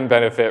for my own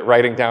benefit,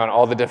 writing down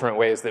all the different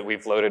ways that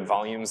we've loaded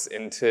volumes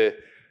into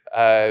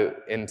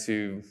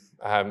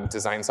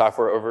design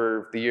software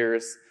over the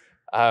years.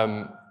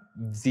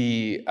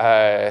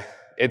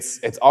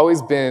 It's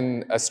always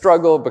been a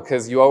struggle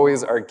because you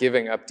always are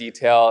giving up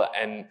detail,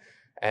 and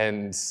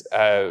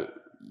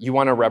you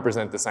want to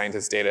represent the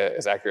scientist's data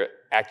as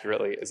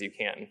accurately as you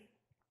can.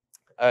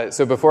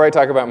 So before I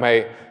talk about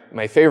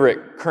my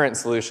favorite current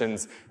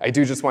solutions, I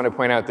do just want to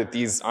point out that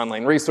these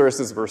online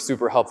resources were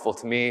super helpful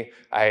to me.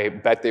 I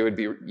bet they would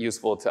be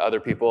useful to other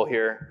people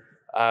here.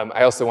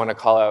 I also want to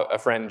call out a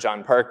friend,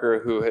 John Parker,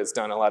 who has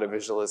done a lot of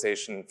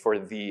visualization for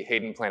the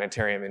Hayden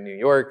Planetarium in New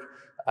York.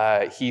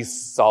 He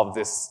solved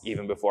this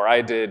even before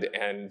I did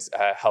and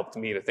helped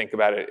me to think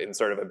about it in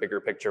sort of a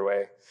bigger picture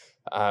way.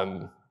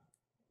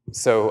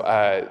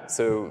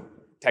 So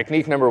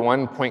technique number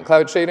one, point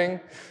cloud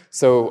shading.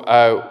 So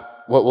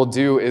what we'll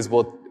do is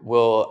we'll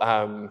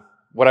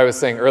what I was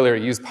saying earlier,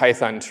 use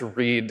Python to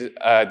read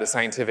the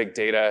scientific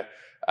data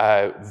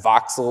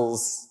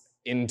voxels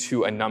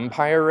into a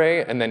NumPy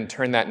array, and then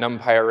turn that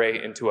NumPy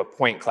array into a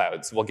point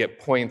cloud. So we'll get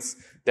points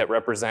that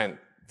represent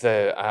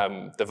the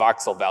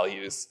voxel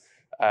values.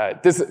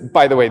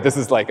 By the way, this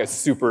is like a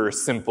super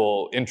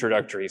simple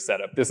introductory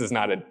setup. This is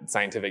not a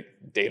scientific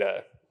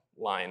data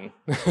line.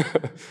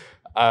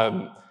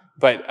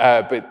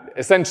 But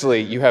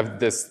essentially, you have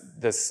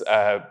this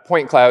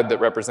point cloud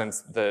that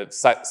represents the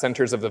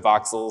centers of the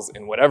voxels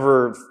in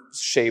whatever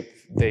shape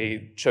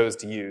they chose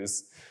to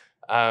use.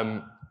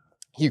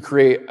 You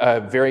create a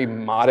very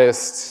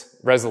modest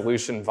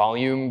resolution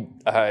volume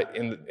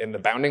in the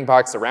bounding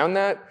box around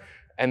that,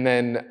 and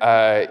then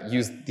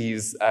use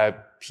these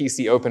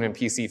PC open and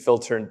PC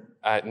filter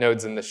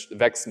nodes in the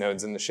vex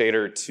nodes in the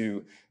shader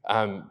to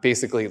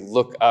basically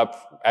look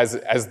up as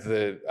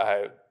the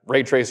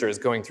ray tracer is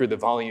going through the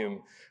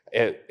volume.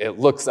 It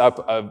looks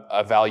up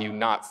a value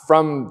not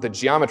from the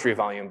geometry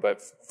volume,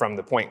 but from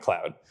the point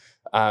cloud.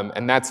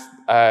 And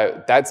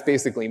that's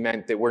basically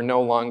meant that we're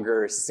no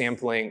longer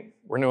resampling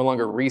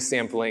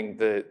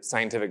the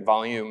scientific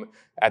volume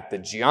at the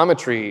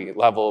geometry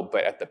level,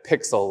 but at the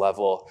pixel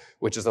level,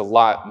 which is a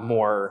lot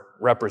more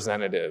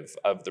representative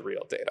of the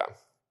real data.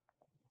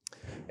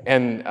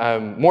 And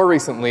more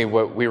recently,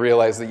 what we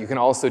realized that you can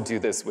also do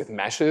this with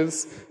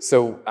meshes.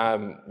 So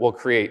we'll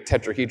create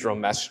tetrahedral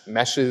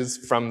meshes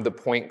from the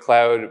point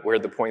cloud where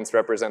the points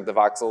represent the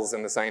voxels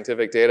in the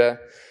scientific data.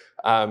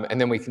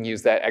 And then we can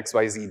use that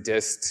XYZ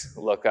dist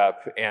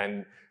lookup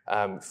and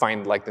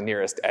find like the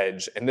nearest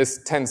edge. And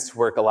this tends to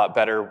work a lot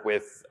better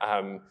with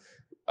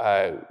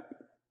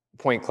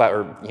point cloud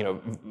or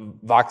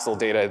voxel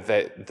data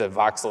that the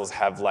voxels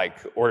have like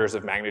orders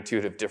of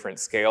magnitude of different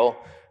scale.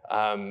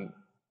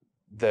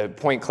 The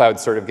point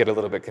clouds sort of get a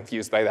little bit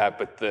confused by that,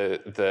 but the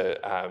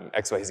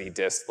XYZ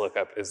dist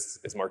lookup is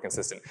more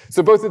consistent.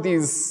 So both of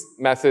these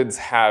methods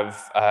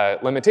have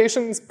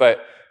limitations,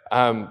 but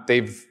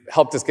they've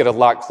helped us get a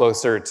lot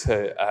closer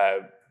to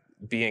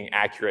being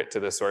accurate to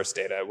the source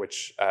data,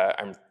 which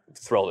I'm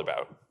thrilled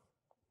about.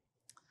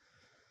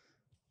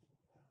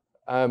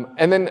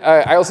 And then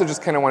I also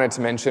just kind of wanted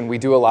to mention, we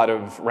do a lot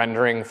of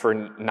rendering for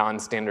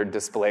non-standard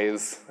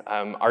displays.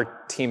 Our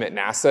team at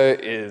NASA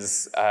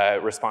is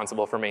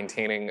responsible for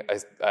maintaining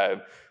a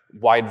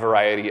wide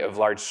variety of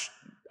large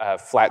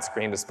flat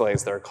screen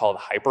displays that are called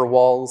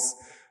hyperwalls.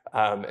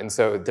 And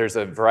so there's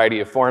a variety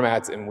of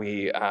formats, and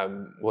we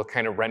will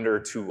kind of render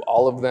to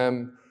all of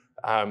them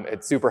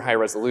at super high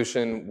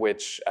resolution,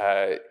 which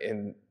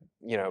in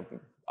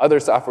other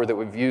software that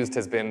we've used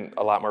has been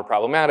a lot more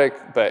problematic,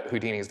 but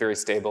Houdini is very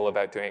stable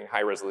about doing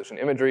high resolution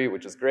imagery,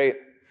 which is great.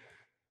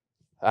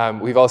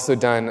 We've also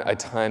done a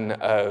ton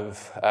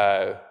of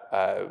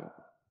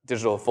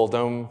digital full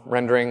dome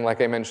rendering,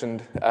 like I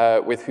mentioned,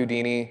 with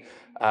Houdini.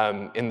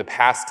 In the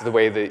past, the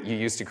way that you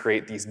used to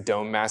create these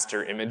dome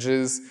master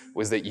images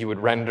was that you would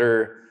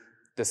render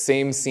the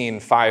same scene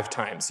 5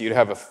 times. So you'd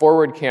have a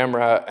forward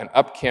camera, an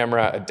up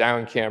camera, a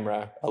down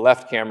camera, a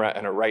left camera,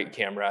 and a right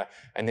camera,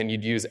 and then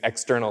you'd use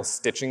external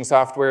stitching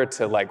software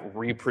to like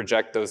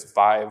reproject those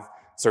 5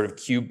 sort of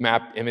cube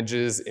map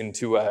images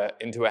into a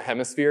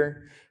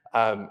hemisphere.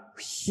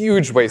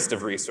 Huge waste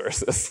of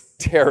resources.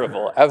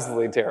 Terrible,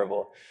 absolutely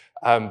terrible.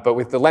 But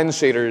with the lens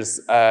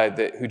shaders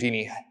that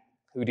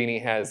Houdini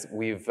has,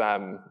 we've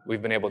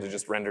been able to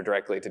just render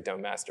directly to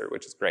Dome Master,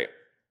 which is great.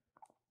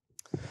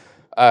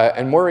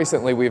 And more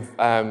recently, we've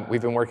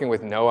been working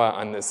with NOAA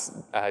on this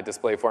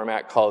display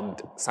format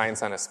called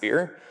Science on a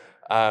Sphere,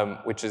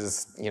 which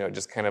is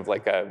just kind of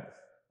like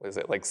what is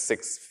it, like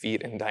 6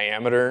 feet in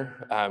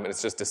diameter, and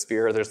it's just a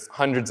sphere. There's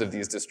hundreds of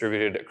these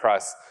distributed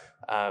across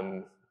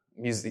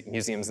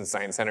museums and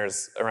science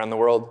centers around the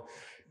world,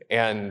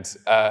 and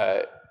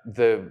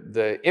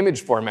the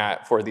image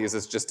format for these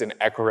is just an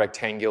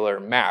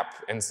equirectangular map.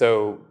 And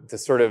so the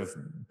sort of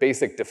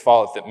basic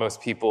default that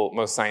most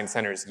science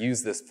centers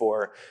use this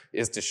for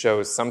is to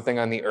show something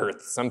on the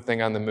Earth,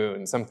 something on the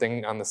moon,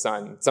 something on the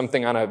sun,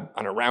 something on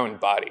a round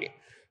body.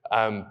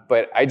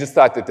 But I just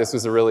thought that this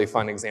was a really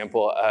fun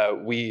example.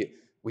 We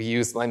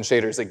used lens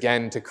shaders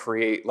again to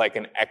create like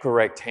an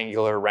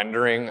equirectangular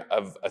rendering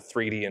of a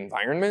 3D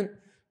environment,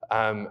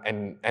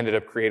 and ended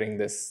up creating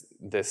this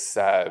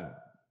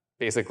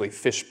basically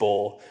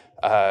fishbowl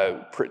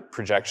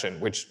projection,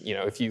 which,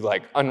 if you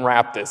like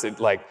unwrap this,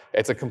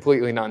 it's a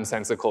completely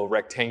nonsensical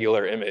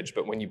rectangular image,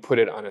 but when you put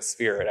it on a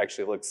sphere, it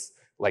actually looks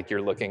like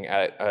you're looking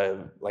at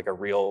like a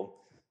real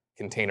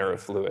container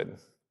of fluid.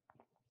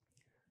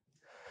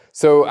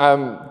 So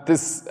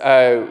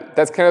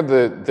that's kind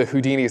of the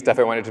Houdini stuff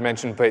I wanted to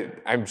mention, but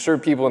I'm sure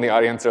people in the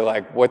audience are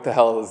like, what the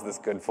hell is this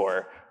good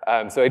for?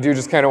 So I do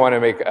just kind of want to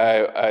make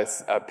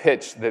a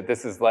pitch that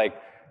this is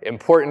like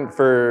important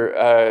for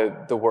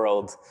the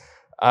world.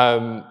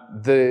 When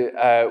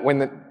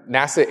the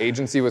NASA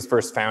agency was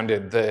first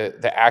founded,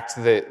 the act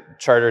that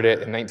chartered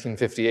it in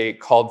 1958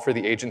 called for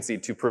the agency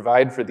to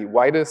provide for the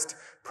widest,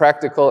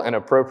 practical, and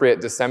appropriate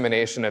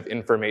dissemination of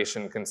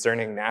information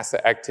concerning NASA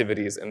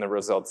activities and the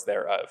results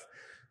thereof.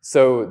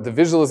 So the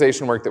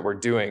visualization work that we're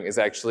doing is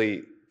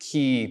actually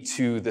key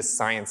to the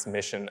science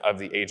mission of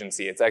the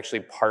agency. It's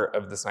actually part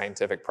of the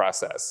scientific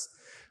process.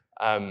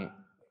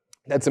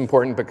 That's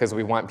important because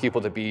we want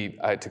people to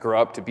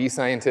grow up to be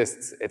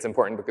scientists. It's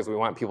important because we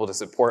want people to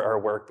support our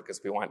work because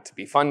we want to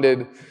be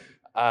funded.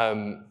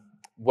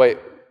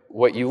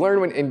 What you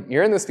learn when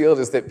you're in this field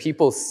is that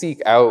people seek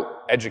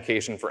out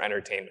education for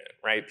entertainment,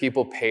 right?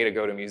 People pay to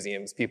go to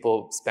museums.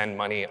 People spend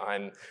money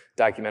on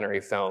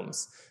documentary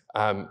films.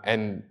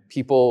 And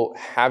people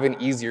have an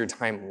easier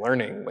time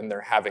learning when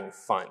they're having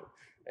fun.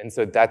 And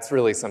so that's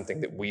really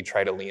something that we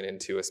try to lean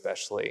into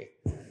especially.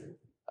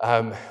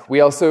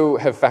 We also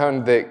have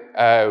found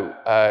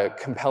that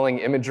compelling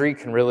imagery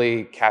can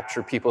really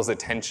capture people's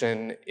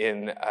attention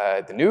in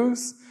the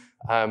news.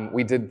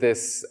 We did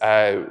this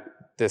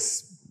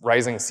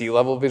rising sea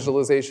level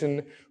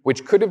visualization,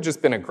 which could have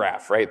just been a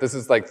graph, right? This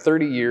is like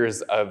 30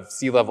 years of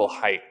sea level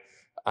height.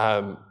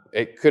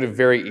 It could have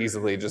very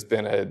easily just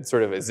been a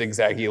sort of a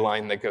zigzaggy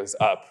line that goes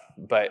up.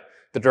 But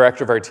the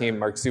director of our team,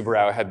 Mark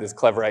Subarow, had this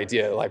clever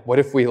idea, like, what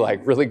if we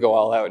like really go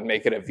all out and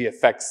make it a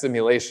VFX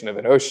simulation of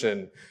an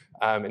ocean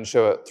and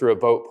show it through a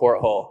boat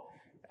porthole?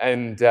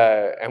 And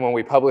when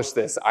we published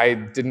this, I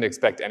didn't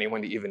expect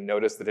anyone to even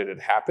notice that it had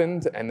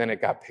happened. And then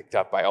it got picked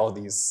up by all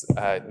these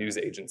news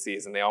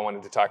agencies, and they all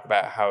wanted to talk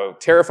about how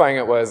terrifying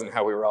it was and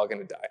how we were all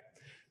going to die.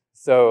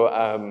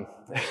 So,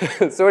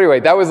 so anyway,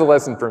 that was a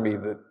lesson for me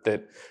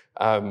that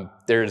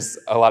there's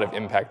a lot of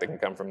impact that can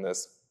come from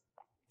this.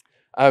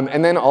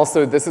 And then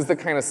also, this is the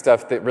kind of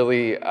stuff that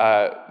really,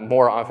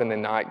 more often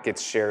than not,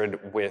 gets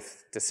shared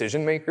with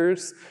decision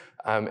makers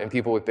and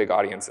people with big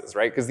audiences,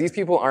 right? Because these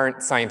people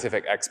aren't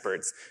scientific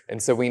experts,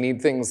 and so we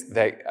need things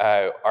that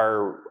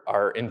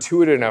are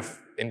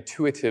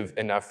intuitive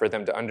enough for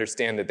them to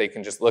understand that they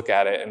can just look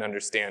at it and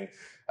understand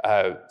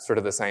sort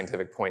of the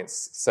scientific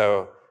points.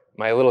 So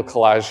my little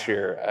collage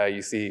here,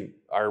 you see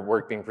our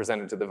work being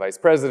presented to the vice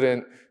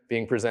president,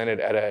 being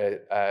presented at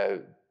a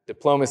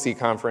diplomacy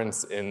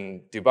conference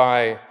in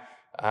Dubai,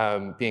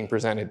 being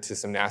presented to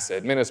some NASA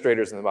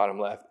administrators in the bottom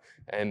left,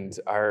 and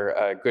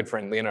our good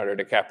friend Leonardo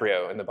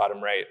DiCaprio in the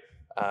bottom right,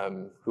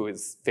 who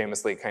is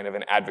famously kind of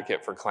an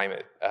advocate for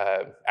climate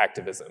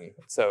activism.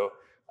 So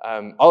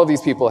all of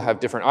these people have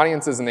different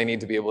audiences, and they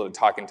need to be able to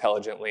talk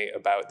intelligently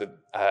about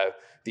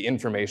the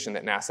information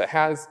that NASA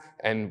has,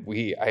 and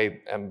I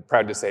am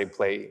proud to say,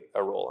 play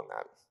a role in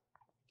that.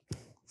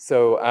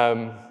 So,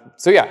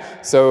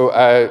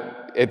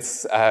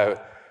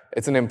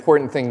 it's an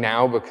important thing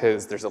now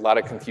because there's a lot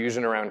of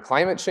confusion around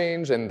climate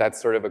change, and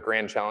that's sort of a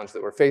grand challenge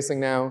that we're facing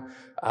now.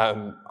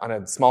 On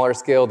a smaller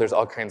scale, there's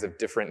all kinds of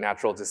different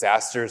natural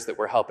disasters that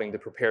we're helping to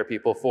prepare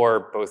people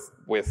for, both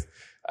with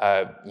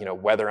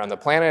weather on the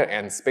planet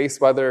and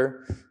space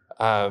weather.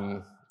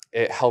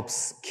 It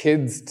helps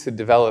kids to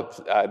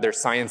develop their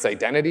science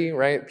identity,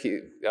 right?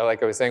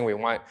 Like I was saying, we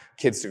want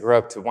kids to grow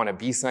up to want to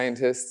be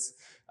scientists.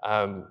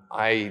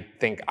 I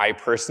think I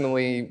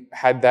personally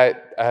had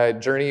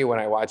that journey when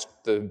I watched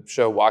the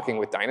show Walking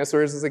with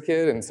Dinosaurs as a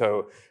kid, and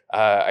so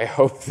I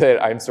hope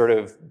that I'm sort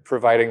of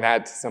providing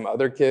that to some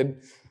other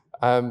kid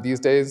these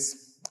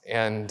days.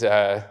 And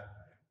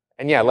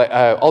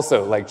yeah,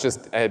 also like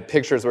just a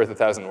picture's worth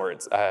 1,000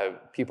 words.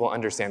 People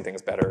understand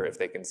things better if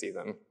they can see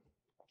them.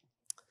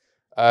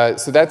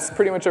 So that's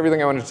pretty much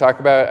everything I wanted to talk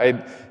about.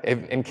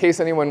 In case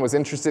anyone was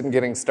interested in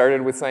getting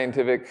started with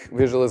scientific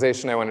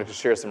visualization, I wanted to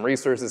share some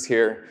resources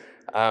here.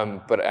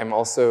 But I'm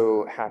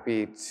also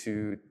happy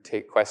to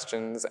take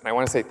questions. And I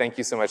want to say thank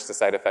you so much to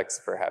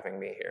SideFX for having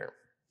me here.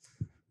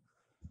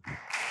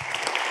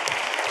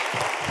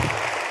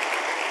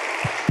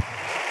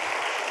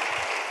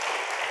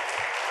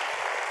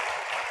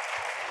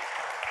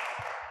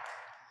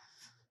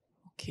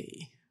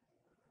 Okay.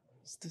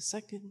 It's the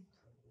second.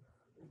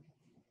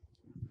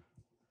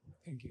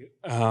 Thank you.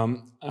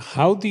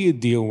 How do you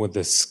deal with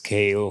the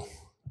scale,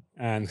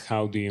 and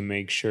how do you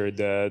make sure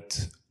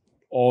that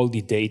all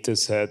the data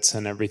sets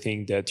and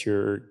everything that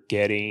you're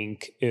getting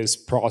is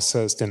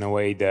processed in a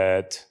way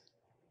that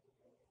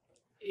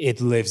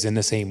it lives in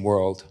the same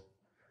world?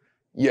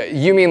 Yeah,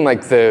 you mean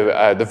like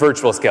the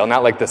virtual scale,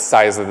 not like the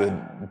size of the.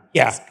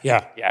 Yeah.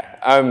 Yeah.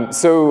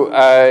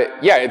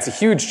 Yeah, it's a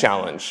huge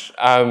challenge.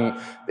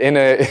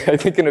 I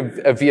think in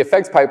a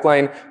VFX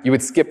pipeline, you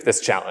would skip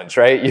this challenge,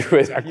 right? You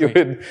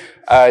would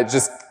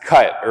just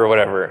cut or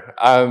whatever.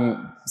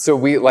 So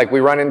we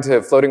run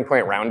into floating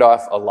point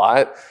roundoff a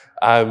lot.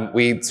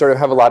 We sort of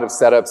have a lot of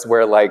setups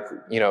where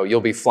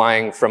you'll be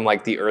flying from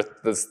the Earth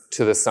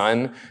to the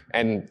sun,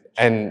 and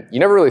you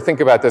never really think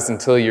about this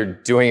until you're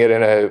doing it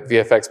in a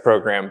VFX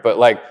program, but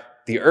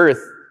the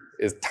Earth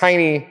is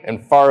tiny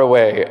and far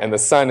away, and the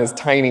sun is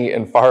tiny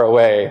and far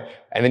away,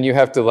 and then you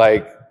have to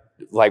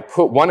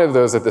put one of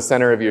those at the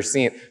center of your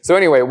scene. So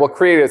anyway, we'll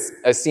create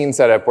a scene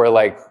setup where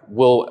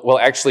we'll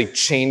actually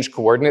change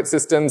coordinate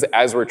systems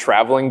as we're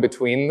traveling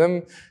between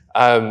them.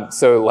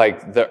 So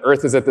the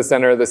Earth is at the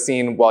center of the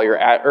scene while you're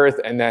at Earth,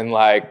 and then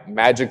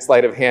magic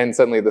sleight of hand,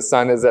 suddenly the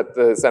sun is at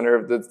the center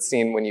of the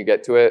scene when you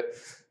get to it.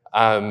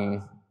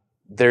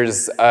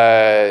 There's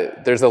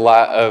a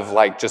lot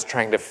of just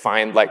trying to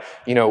find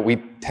we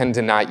tend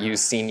to not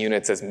use scene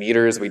units as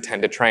meters. We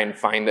tend to try and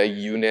find a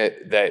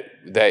unit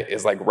that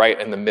is right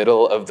in the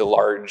middle of the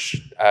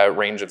large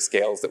range of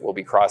scales that we'll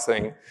be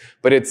crossing.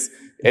 But it's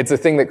a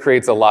thing that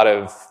creates a lot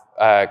of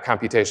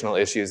computational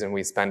issues, and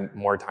we spend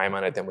more time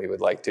on it than we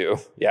would like to.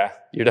 Yeah,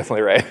 you're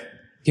definitely right.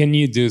 Can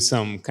you do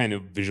some kind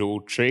of visual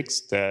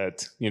tricks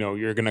that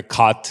you're gonna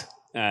cut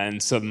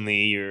and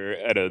suddenly you're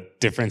at a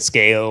different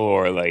scale,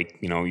 or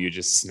you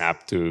just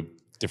snap to a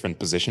different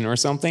position or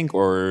something?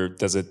 Or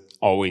does it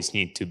always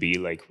need to be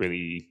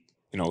really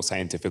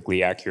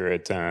scientifically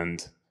accurate?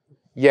 And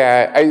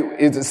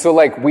yeah, so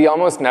we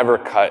almost never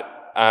cut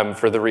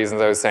for the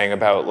reasons I was saying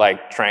about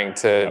trying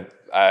to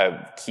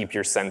keep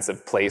your sense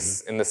of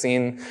place in the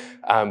scene.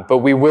 But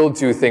we will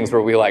do things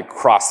where we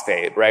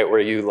crossfade, right?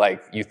 Where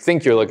you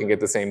think you're looking at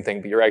the same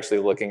thing, but you're actually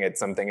looking at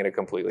something at a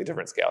completely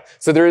different scale.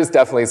 So there is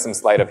definitely some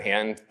sleight of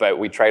hand, but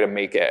we try to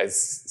make it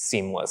as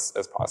seamless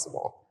as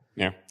possible.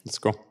 Yeah, that's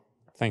cool.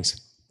 Thanks.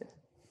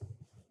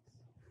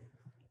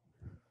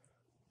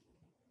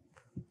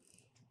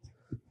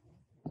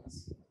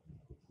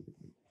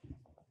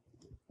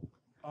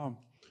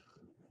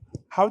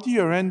 How do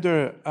you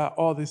render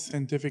all this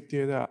scientific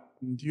data?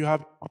 Do you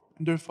have a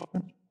render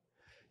farm?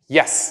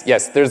 Yes.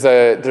 There's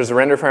a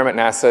render farm at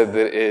NASA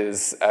that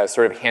is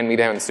sort of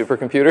hand-me-down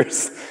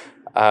supercomputers.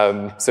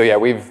 So yeah,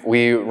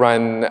 we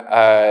run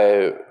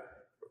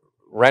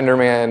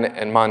RenderMan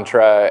and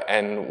Mantra,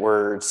 and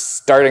we're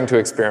starting to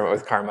experiment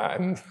with Karma,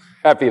 I'm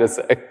happy to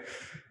say.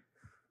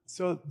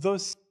 So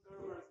those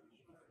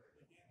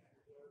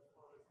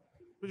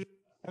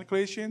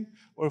calculation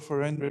or for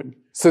rendering?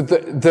 So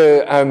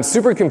the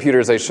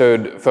supercomputers I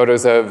showed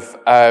photos of,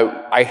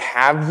 I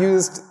have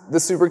used the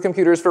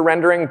supercomputers for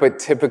rendering, but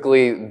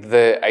typically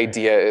the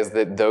idea is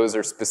that those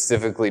are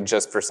specifically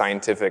just for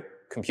scientific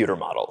computer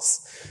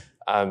models.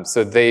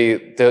 So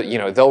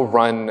they'll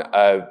run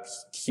a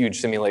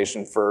huge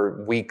simulation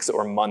for weeks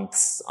or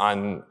months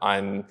on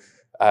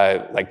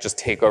just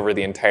take over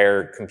the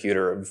entire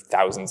computer of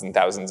thousands and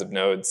thousands of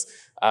nodes.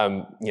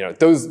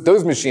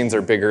 Those machines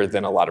are bigger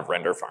than a lot of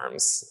render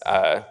farms.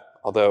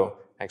 Although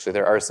actually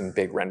there are some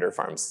big render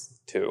farms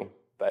too.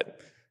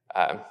 But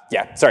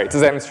yeah, sorry,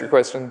 does that answer your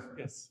question?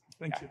 Yes,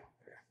 thank you.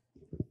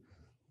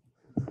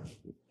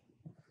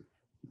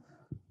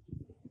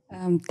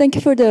 Thank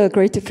you for the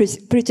great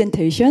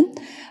presentation.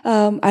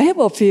 I have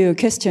a few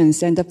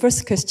questions, and the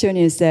first question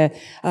is that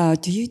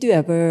do you do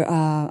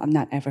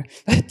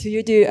do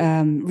you do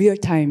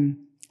real-time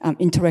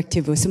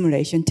interactive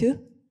simulation too?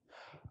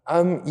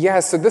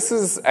 Yeah, so this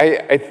is,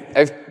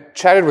 I've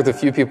chatted with a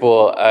few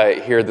people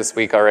here this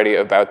week already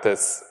about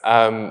this.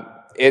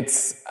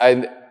 It's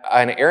an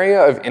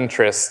area of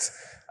interest,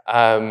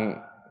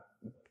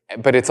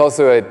 but it's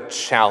also a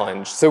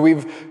challenge.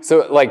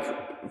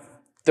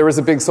 There was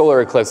a big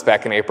solar eclipse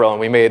back in April, and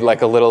we made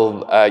a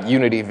little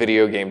Unity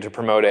video game to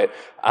promote it.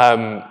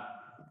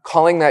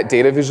 Calling that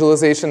data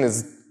visualization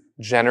is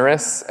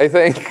generous, I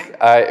think.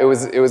 It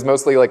was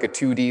mostly a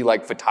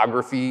 2D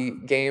photography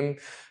game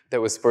that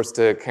was supposed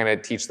to kind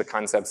of teach the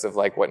concepts of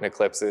what an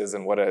eclipse is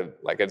and what a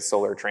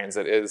solar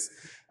transit is.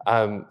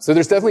 So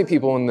there's definitely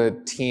people in the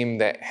team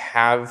that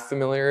have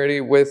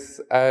familiarity with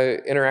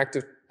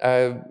interactive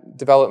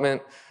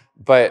development,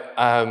 but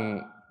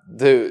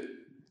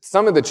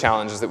some of the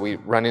challenges that we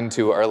run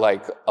into are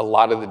like a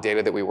lot of the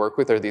data that we work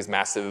with are these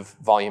massive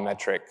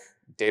volumetric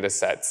data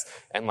sets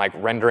and like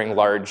rendering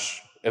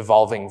large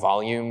evolving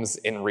volumes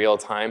in real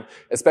time,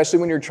 especially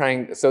when you're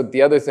trying. So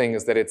the other thing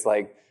is that it's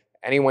like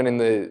anyone in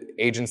the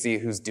agency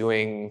who's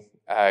doing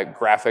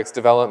graphics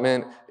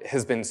development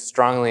has been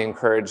strongly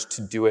encouraged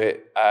to do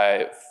it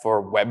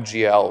for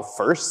WebGL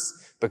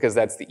first, because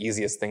that's the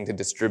easiest thing to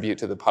distribute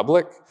to the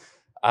public.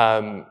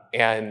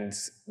 And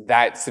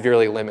that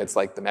severely limits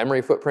like the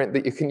memory footprint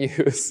that you can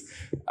use.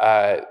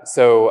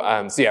 So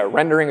yeah,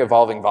 rendering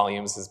evolving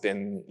volumes has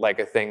been like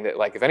a thing that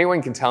like, if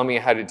anyone can tell me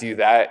how to do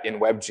that in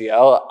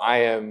WebGL, I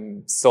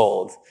am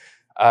sold.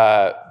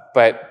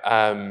 But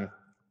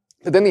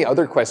then the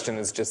other question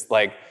is just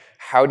like,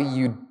 how do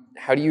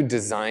you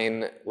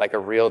design like a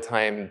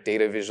real-time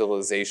data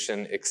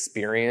visualization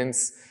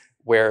experience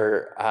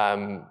where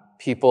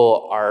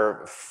people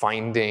are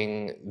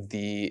finding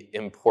the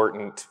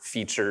important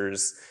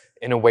features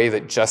in a way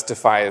that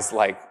justifies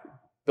like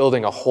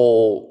building a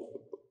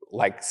whole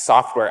like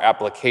software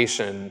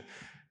application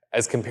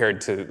as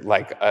compared to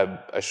like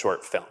a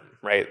short film,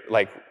 right?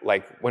 Like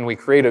when we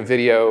create a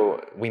video,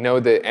 we know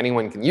that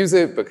anyone can use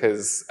it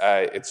because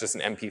it's just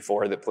an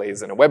MP4 that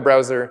plays in a web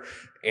browser.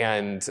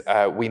 And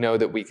we know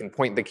that we can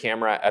point the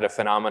camera at a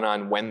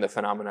phenomenon when the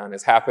phenomenon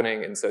is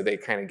happening. And so they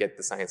kind of get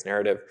the science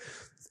narrative.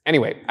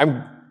 Anyway,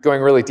 I'm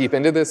going really deep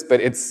into this, but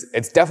it's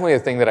definitely a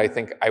thing that I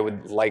think I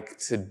would like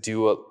to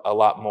do a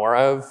lot more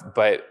of,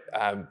 but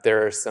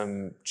there are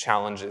some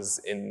challenges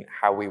in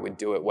how we would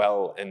do it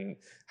well and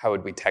how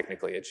would we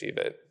technically achieve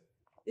it.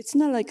 It's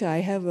not like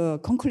I have a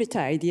concrete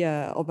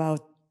idea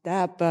about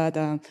that, but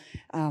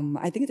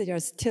I think that there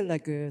are still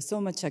like so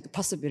much like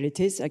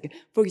possibilities. Like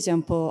for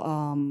example,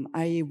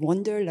 I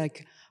wonder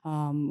like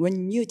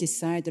when you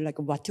decide like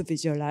what to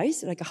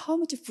visualize, like how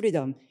much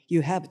freedom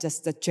you have,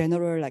 just the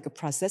general like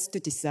process to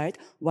decide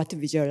what to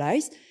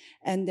visualize,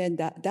 and then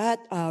that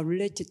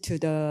related to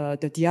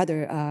the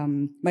other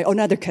my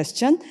another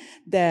question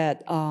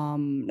that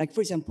like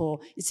for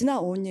example, it's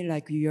not only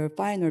like your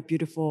final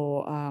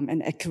beautiful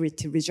and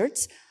accurate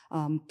results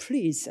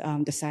please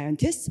the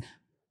scientists,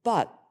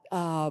 but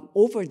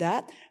over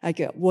that,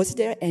 like, was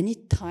there any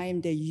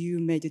time that you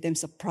made them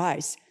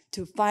surprised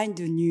to find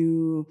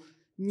new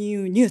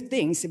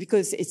things,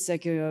 because it's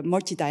like a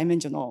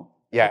multidimensional,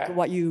 yeah, like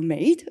what you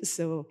made.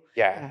 So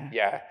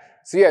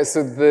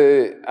so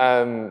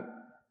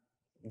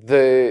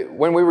the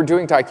when we were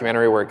doing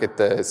documentary work at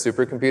the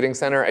Supercomputing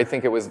Center, I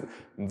think it was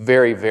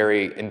very,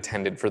 very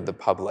intended for the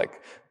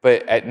public.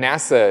 But at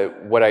NASA,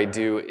 what I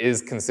do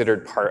is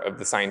considered part of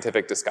the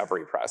scientific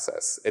discovery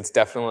process. It's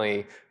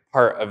definitely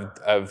part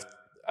of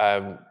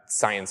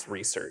science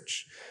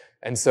research.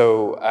 And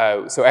so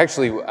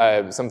actually,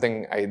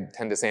 something I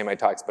tend to say in my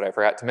talks, but I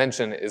forgot to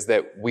mention, is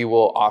that we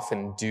will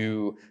often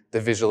do the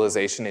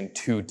visualization in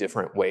two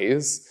different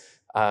ways,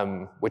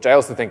 which I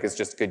also think is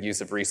just good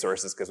use of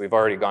resources, because we've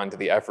already gone to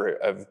the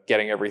effort of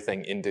getting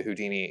everything into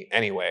Houdini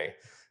anyway.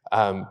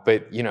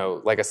 But you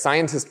know, like a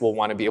scientist will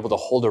want to be able to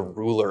hold a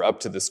ruler up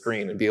to the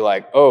screen and be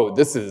like, oh,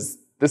 this is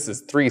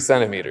 3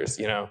 centimeters,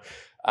 you know.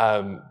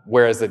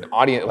 Whereas an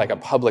audience, like a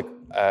public,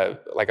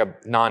 like a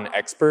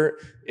non-expert,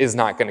 is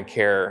not going to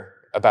care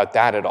about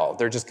that at all.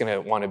 They're just going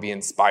to want to be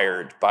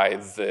inspired by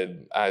the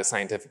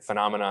scientific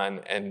phenomenon,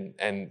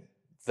 and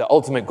the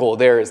ultimate goal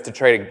there is to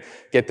try to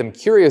get them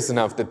curious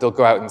enough that they'll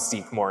go out and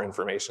seek more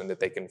information that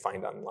they can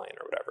find online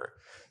or whatever.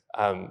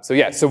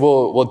 So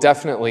we'll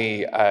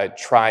definitely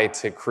try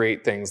to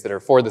create things that are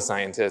for the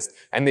scientist,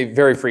 and they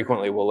very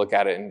frequently will look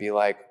at it and be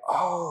like,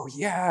 oh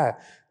yeah,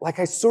 like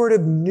I sort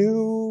of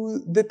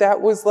knew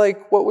that was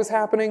like what was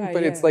happening,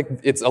 but it's like,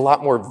 it's a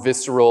lot more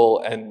visceral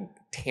and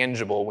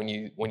tangible when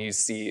you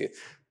see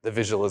the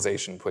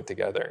visualization put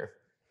together.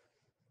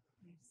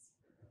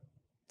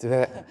 Did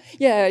that?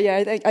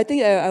 Yeah. I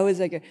think I was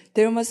like,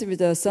 there must be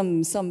some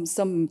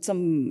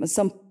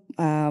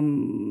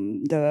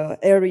the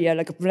area,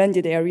 like a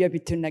blended area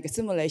between like a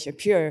simulation,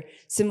 pure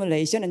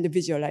simulation, and the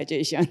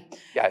visualization.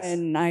 Yes.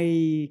 And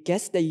I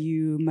guess that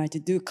you might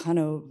do kind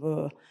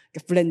of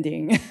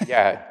blending.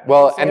 Yeah.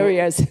 Well, and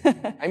areas.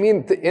 I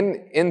mean,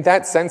 in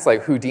that sense,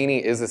 like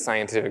Houdini is a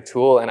scientific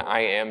tool, and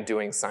I am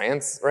doing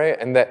science, right?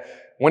 And that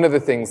one of the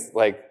things,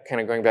 like kind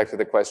of going back to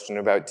the question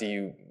about do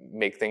you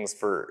make things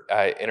for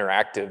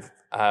interactive,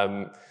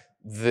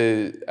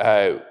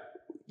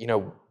 you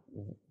know,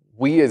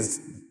 we as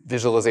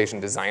visualization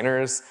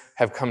designers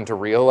have come to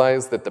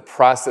realize that the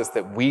process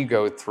that we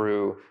go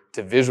through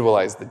to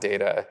visualize the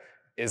data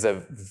is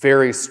a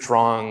very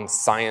strong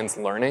science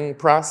learning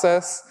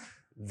process,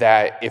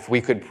 that if we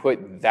could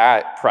put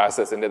that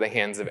process into the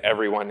hands of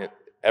everyone,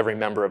 every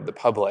member of the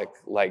public,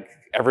 like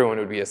everyone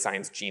would be a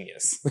science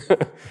genius.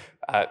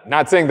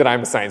 Not saying that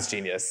I'm a science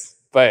genius,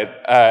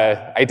 but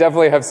I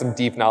definitely have some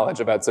deep knowledge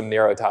about some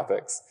narrow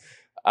topics.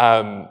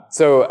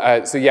 So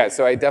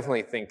I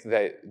definitely think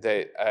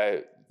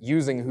that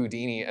using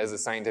Houdini as a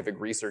scientific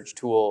research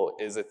tool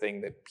is a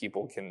thing that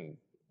people can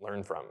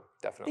learn from,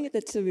 I definitely. think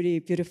that's really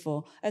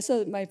beautiful. And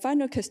so my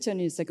final question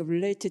is like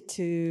related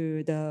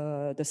to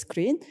the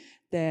screen.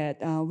 That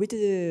with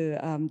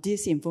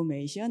this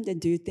information, then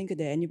do you think that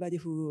anybody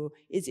who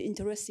is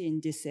interested in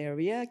this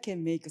area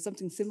can make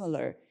something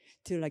similar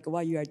to like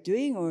what you are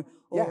doing, or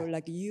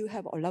like you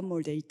have a lot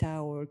more data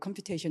or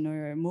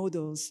computational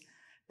models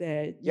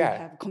that you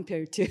have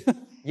compared to?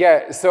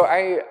 Yeah, so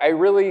I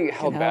really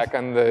held back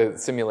on the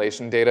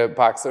simulation data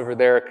box over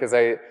there because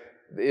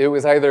it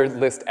was either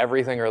list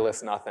everything or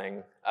list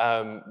nothing.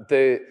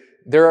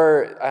 There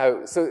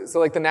are so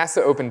like the NASA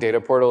Open Data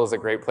Portal is a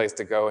great place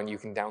to go, and you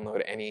can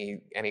download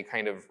any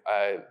kind of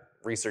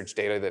research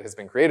data that has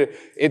been created.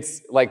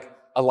 It's like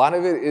a lot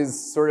of it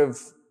is sort of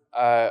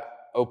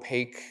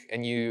opaque,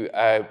 and you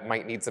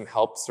might need some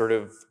help sort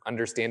of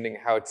understanding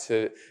how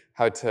to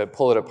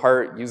pull it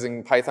apart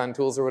using Python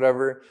tools or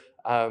whatever.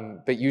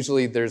 But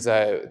usually there's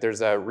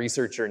a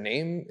researcher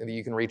name that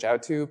you can reach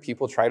out to.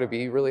 People try to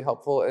be really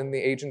helpful in the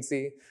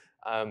agency.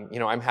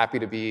 I'm happy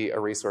to be a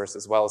resource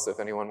as well, so if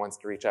anyone wants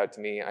to reach out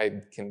to me,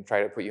 I can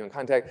try to put you in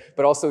contact.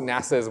 But also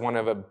NASA is one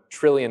of a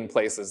trillion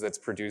places that's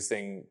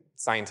producing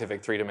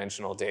scientific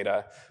three-dimensional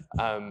data.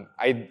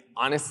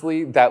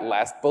 Honestly, that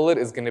last bullet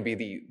is going to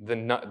be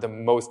the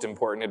most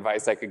important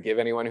advice I could give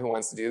anyone who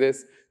wants to do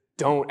this.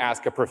 Don't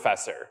ask a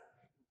professor.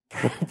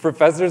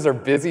 Professors are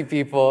busy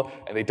people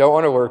and they don't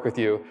want to work with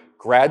you.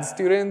 Grad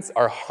students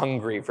are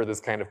hungry for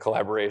this kind of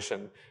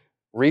collaboration.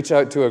 Reach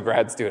out to a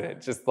grad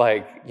student. Just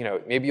like,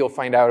 maybe you'll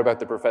find out about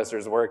the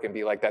professor's work and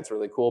be like, that's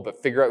really cool,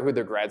 but figure out who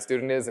their grad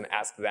student is and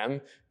ask them.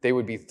 They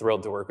would be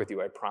thrilled to work with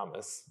you, I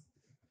promise.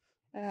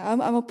 I'm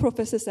a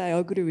professor, so I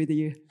agree with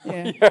you.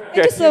 Yeah. Okay, Thank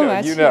you so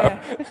much.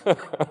 Yeah.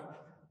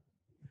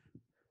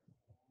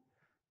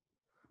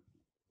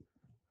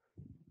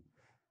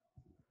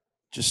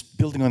 Just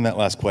building on that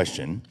last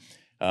question,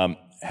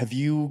 have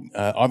you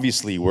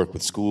obviously worked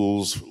with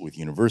schools, with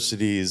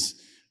universities,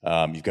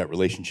 you've got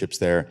relationships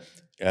there.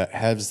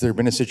 Has there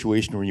been a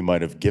situation where you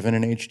might have given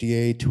an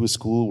HDA to a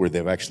school where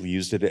they've actually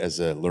used it as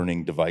a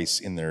learning device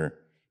in their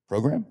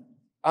program?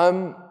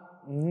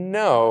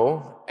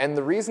 No, and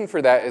the reason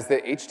for that is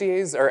that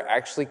HDAs are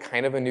actually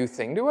kind of a new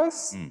thing to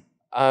us,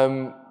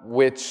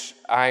 which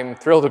I'm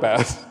thrilled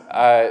about.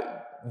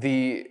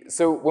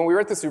 So when we were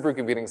at the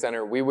Supercomputing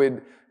Center, we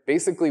would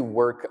basically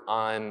work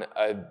on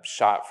a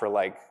shot for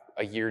like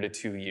a year to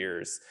 2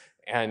 years,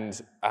 and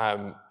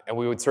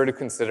we would sort of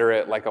consider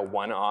it like a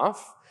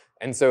one-off.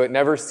 And so it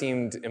never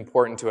seemed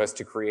important to us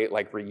to create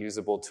like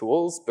reusable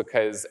tools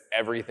because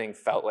everything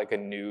felt like a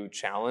new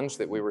challenge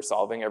that we were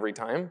solving every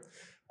time.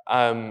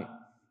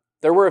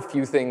 There were a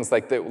few things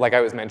like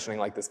I was mentioning,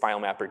 like this file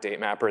mapper, date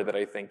mapper, that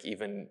I think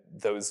even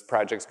those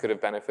projects could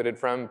have benefited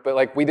from. But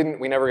like we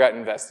never got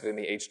invested in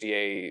the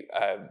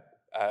HDA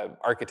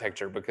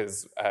architecture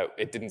because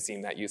it didn't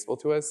seem that useful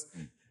to us.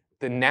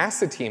 The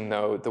NASA team,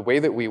 though, the way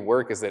that we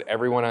work is that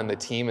everyone on the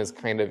team is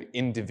kind of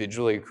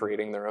individually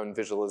creating their own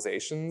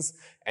visualizations.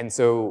 And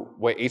so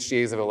what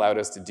HDAs have allowed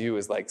us to do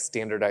is like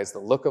standardize the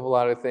look of a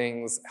lot of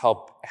things,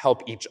 help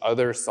each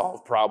other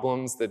solve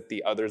problems that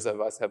the others of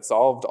us have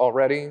solved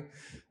already.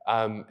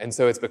 And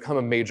so it's become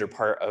a major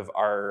part of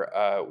our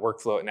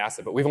workflow at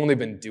NASA, but we've only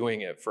been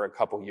doing it for a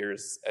couple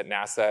years at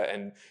NASA,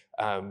 and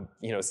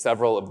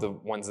several of the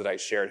ones that I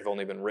shared have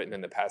only been written in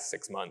the past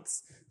 6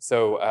 months.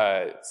 So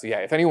yeah,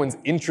 if anyone's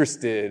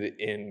interested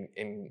in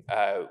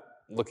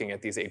looking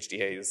at these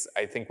HDAs,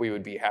 I think we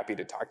would be happy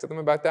to talk to them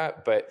about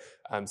that, but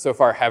so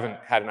far haven't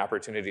had an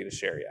opportunity to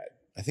share yet.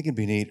 I think it'd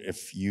be neat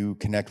if you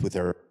connect with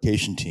our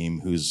education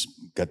team who's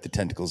got the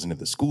tentacles into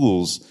the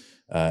schools,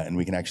 and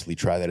we can actually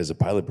try that as a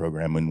pilot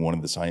program in one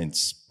of the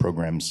science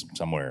programs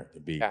somewhere.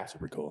 It'd be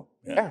super cool.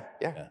 Yeah,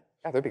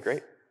 that'd be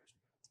great.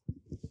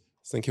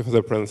 Thank you for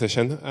the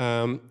presentation.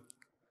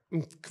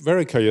 I'm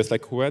very curious,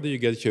 like where do you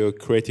get your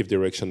creative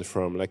direction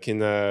from? Like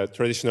in a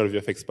traditional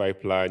VFX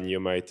pipeline, you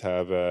might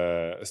have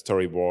a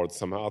storyboard,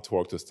 some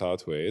artwork to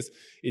start with.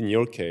 In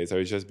your case, are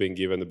you just being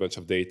given a bunch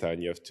of data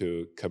and you have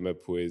to come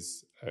up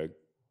with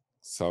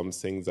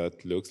something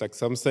that looks like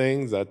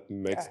something that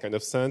makes kind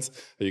of sense?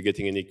 Are you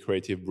getting any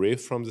creative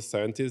brief from the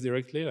scientists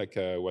directly? Like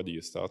where do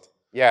you start?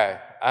 Yeah,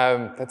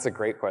 that's a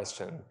great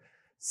question.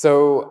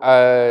 So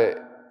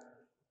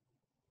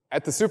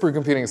at the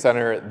Supercomputing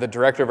Center, the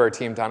director of our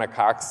team, Donna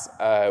Cox,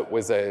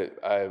 was a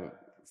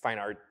fine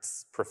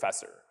arts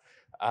professor.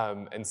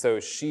 And so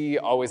she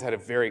always had a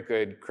very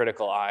good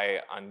critical eye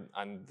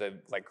on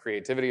the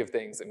creativity of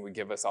things and would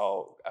give us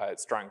all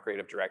strong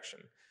creative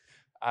direction.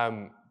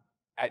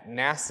 At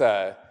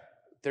NASA,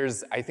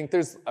 I think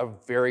there's a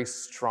very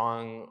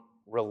strong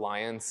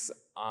reliance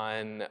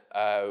on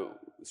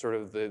sort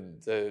of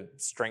the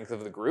strength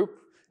of the group.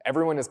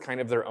 Everyone is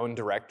kind of their own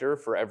director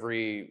for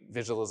every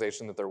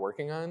visualization that they're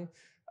working on.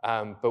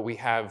 But we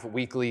have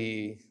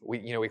weekly,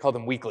 we call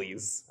them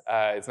weeklies.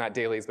 It's not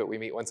dailies, but we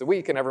meet once a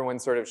week and everyone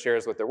sort of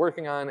shares what they're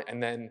working on.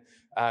 And then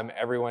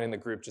everyone in the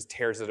group just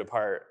tears it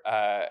apart.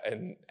 A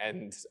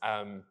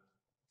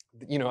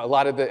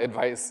lot of the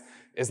advice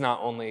is not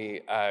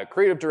only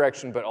creative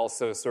direction, but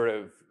also sort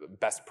of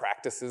best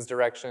practices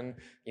direction.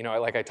 You know,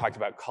 like I talked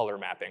about color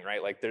mapping,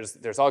 right? Like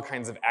there's all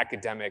kinds of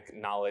academic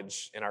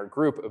knowledge in our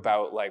group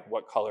about like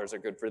what colors are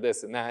good for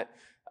this and that.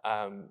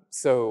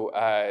 So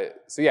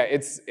yeah,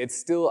 it's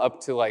still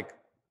up to like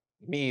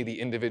me, the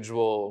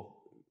individual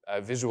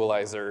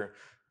visualizer,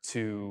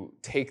 to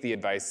take the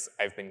advice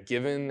I've been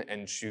given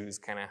and choose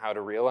kind of how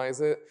to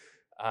realize it.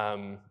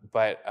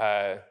 But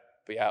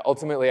yeah,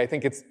 ultimately, I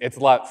think it's a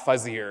lot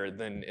fuzzier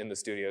than in the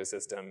studio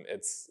system.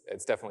 It's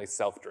definitely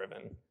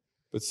self-driven.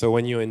 But so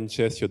when you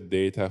ingest your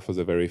data for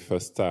the very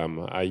first time,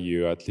 are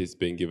you at least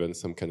being given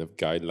some kind of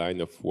guideline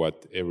of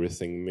what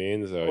everything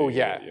means? Or Oh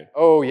yeah.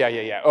 Oh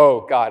yeah.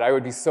 Oh God, I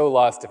would be so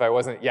lost if I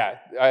wasn't. Yeah,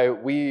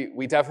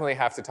 we definitely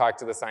have to talk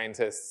to the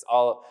scientists.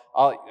 A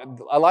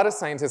lot of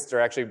scientists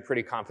are actually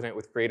pretty confident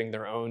with creating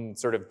their own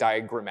sort of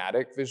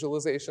diagrammatic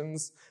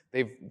visualizations.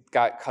 They've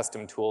got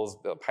custom tools,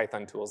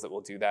 Python tools that will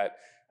do that.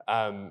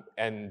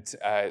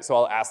 So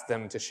I'll ask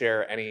them to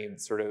share any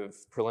sort of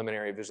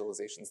preliminary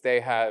visualizations they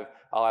have.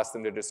 I'll ask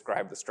them to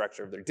describe the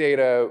structure of their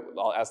data.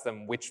 I'll ask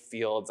them which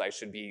fields I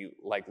should be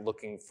like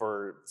looking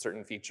for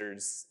certain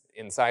features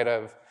inside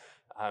of.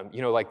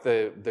 You know, like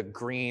the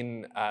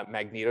green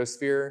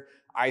magnetosphere.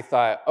 I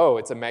thought, oh,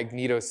 it's a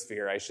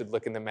magnetosphere. I should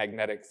look in the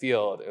magnetic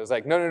field. It was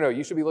like, no,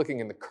 you should be looking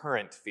in the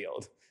current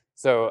field.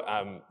 So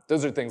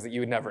those are things that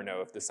you would never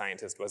know if the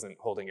scientist wasn't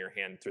holding your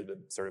hand through the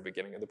sort of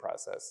beginning of the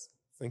process.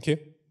 Thank you.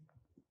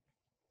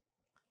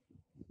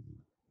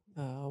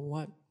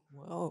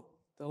 Well,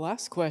 the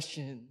last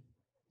question.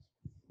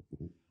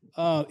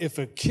 If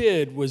a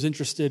kid was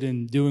interested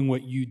in doing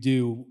what you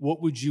do,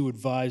 what would you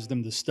advise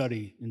them to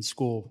study in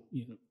school?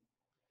 You know,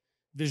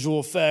 visual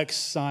effects,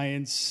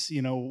 science,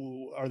 you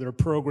know, are there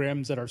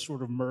programs that are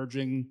sort of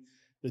merging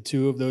the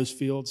two of those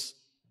fields?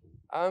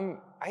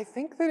 I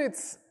think that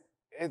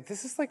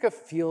this is like a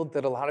field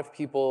that a lot of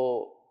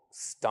people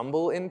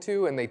stumble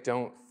into and they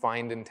don't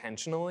find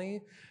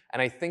intentionally.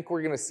 And I think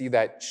we're going to see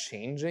that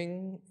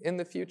changing in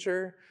the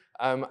future.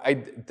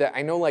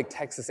 I know like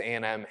Texas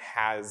A&M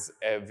has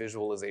a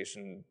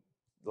visualization,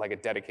 like a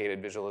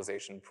dedicated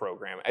visualization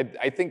program.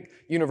 I think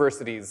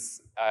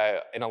universities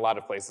in a lot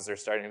of places are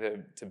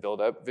starting to build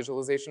up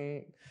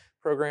visualization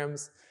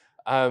programs.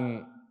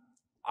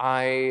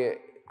 I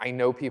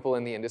know people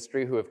in the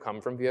industry who have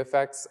come from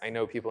VFX. I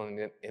know people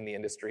in the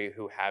industry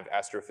who have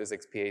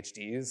astrophysics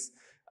PhDs.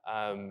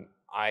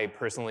 I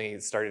personally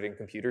started in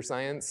computer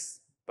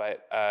science,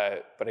 but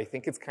I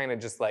think it's kind of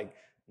just like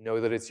know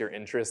that it's your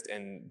interest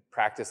and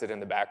practice it in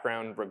the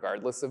background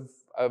regardless of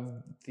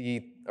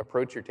the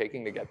approach you're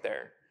taking to get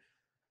there.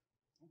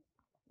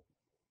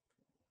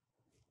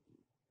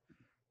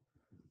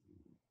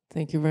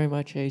 Thank you very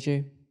much,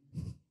 AJ.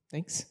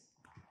 Thanks.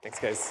 Thanks,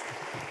 guys.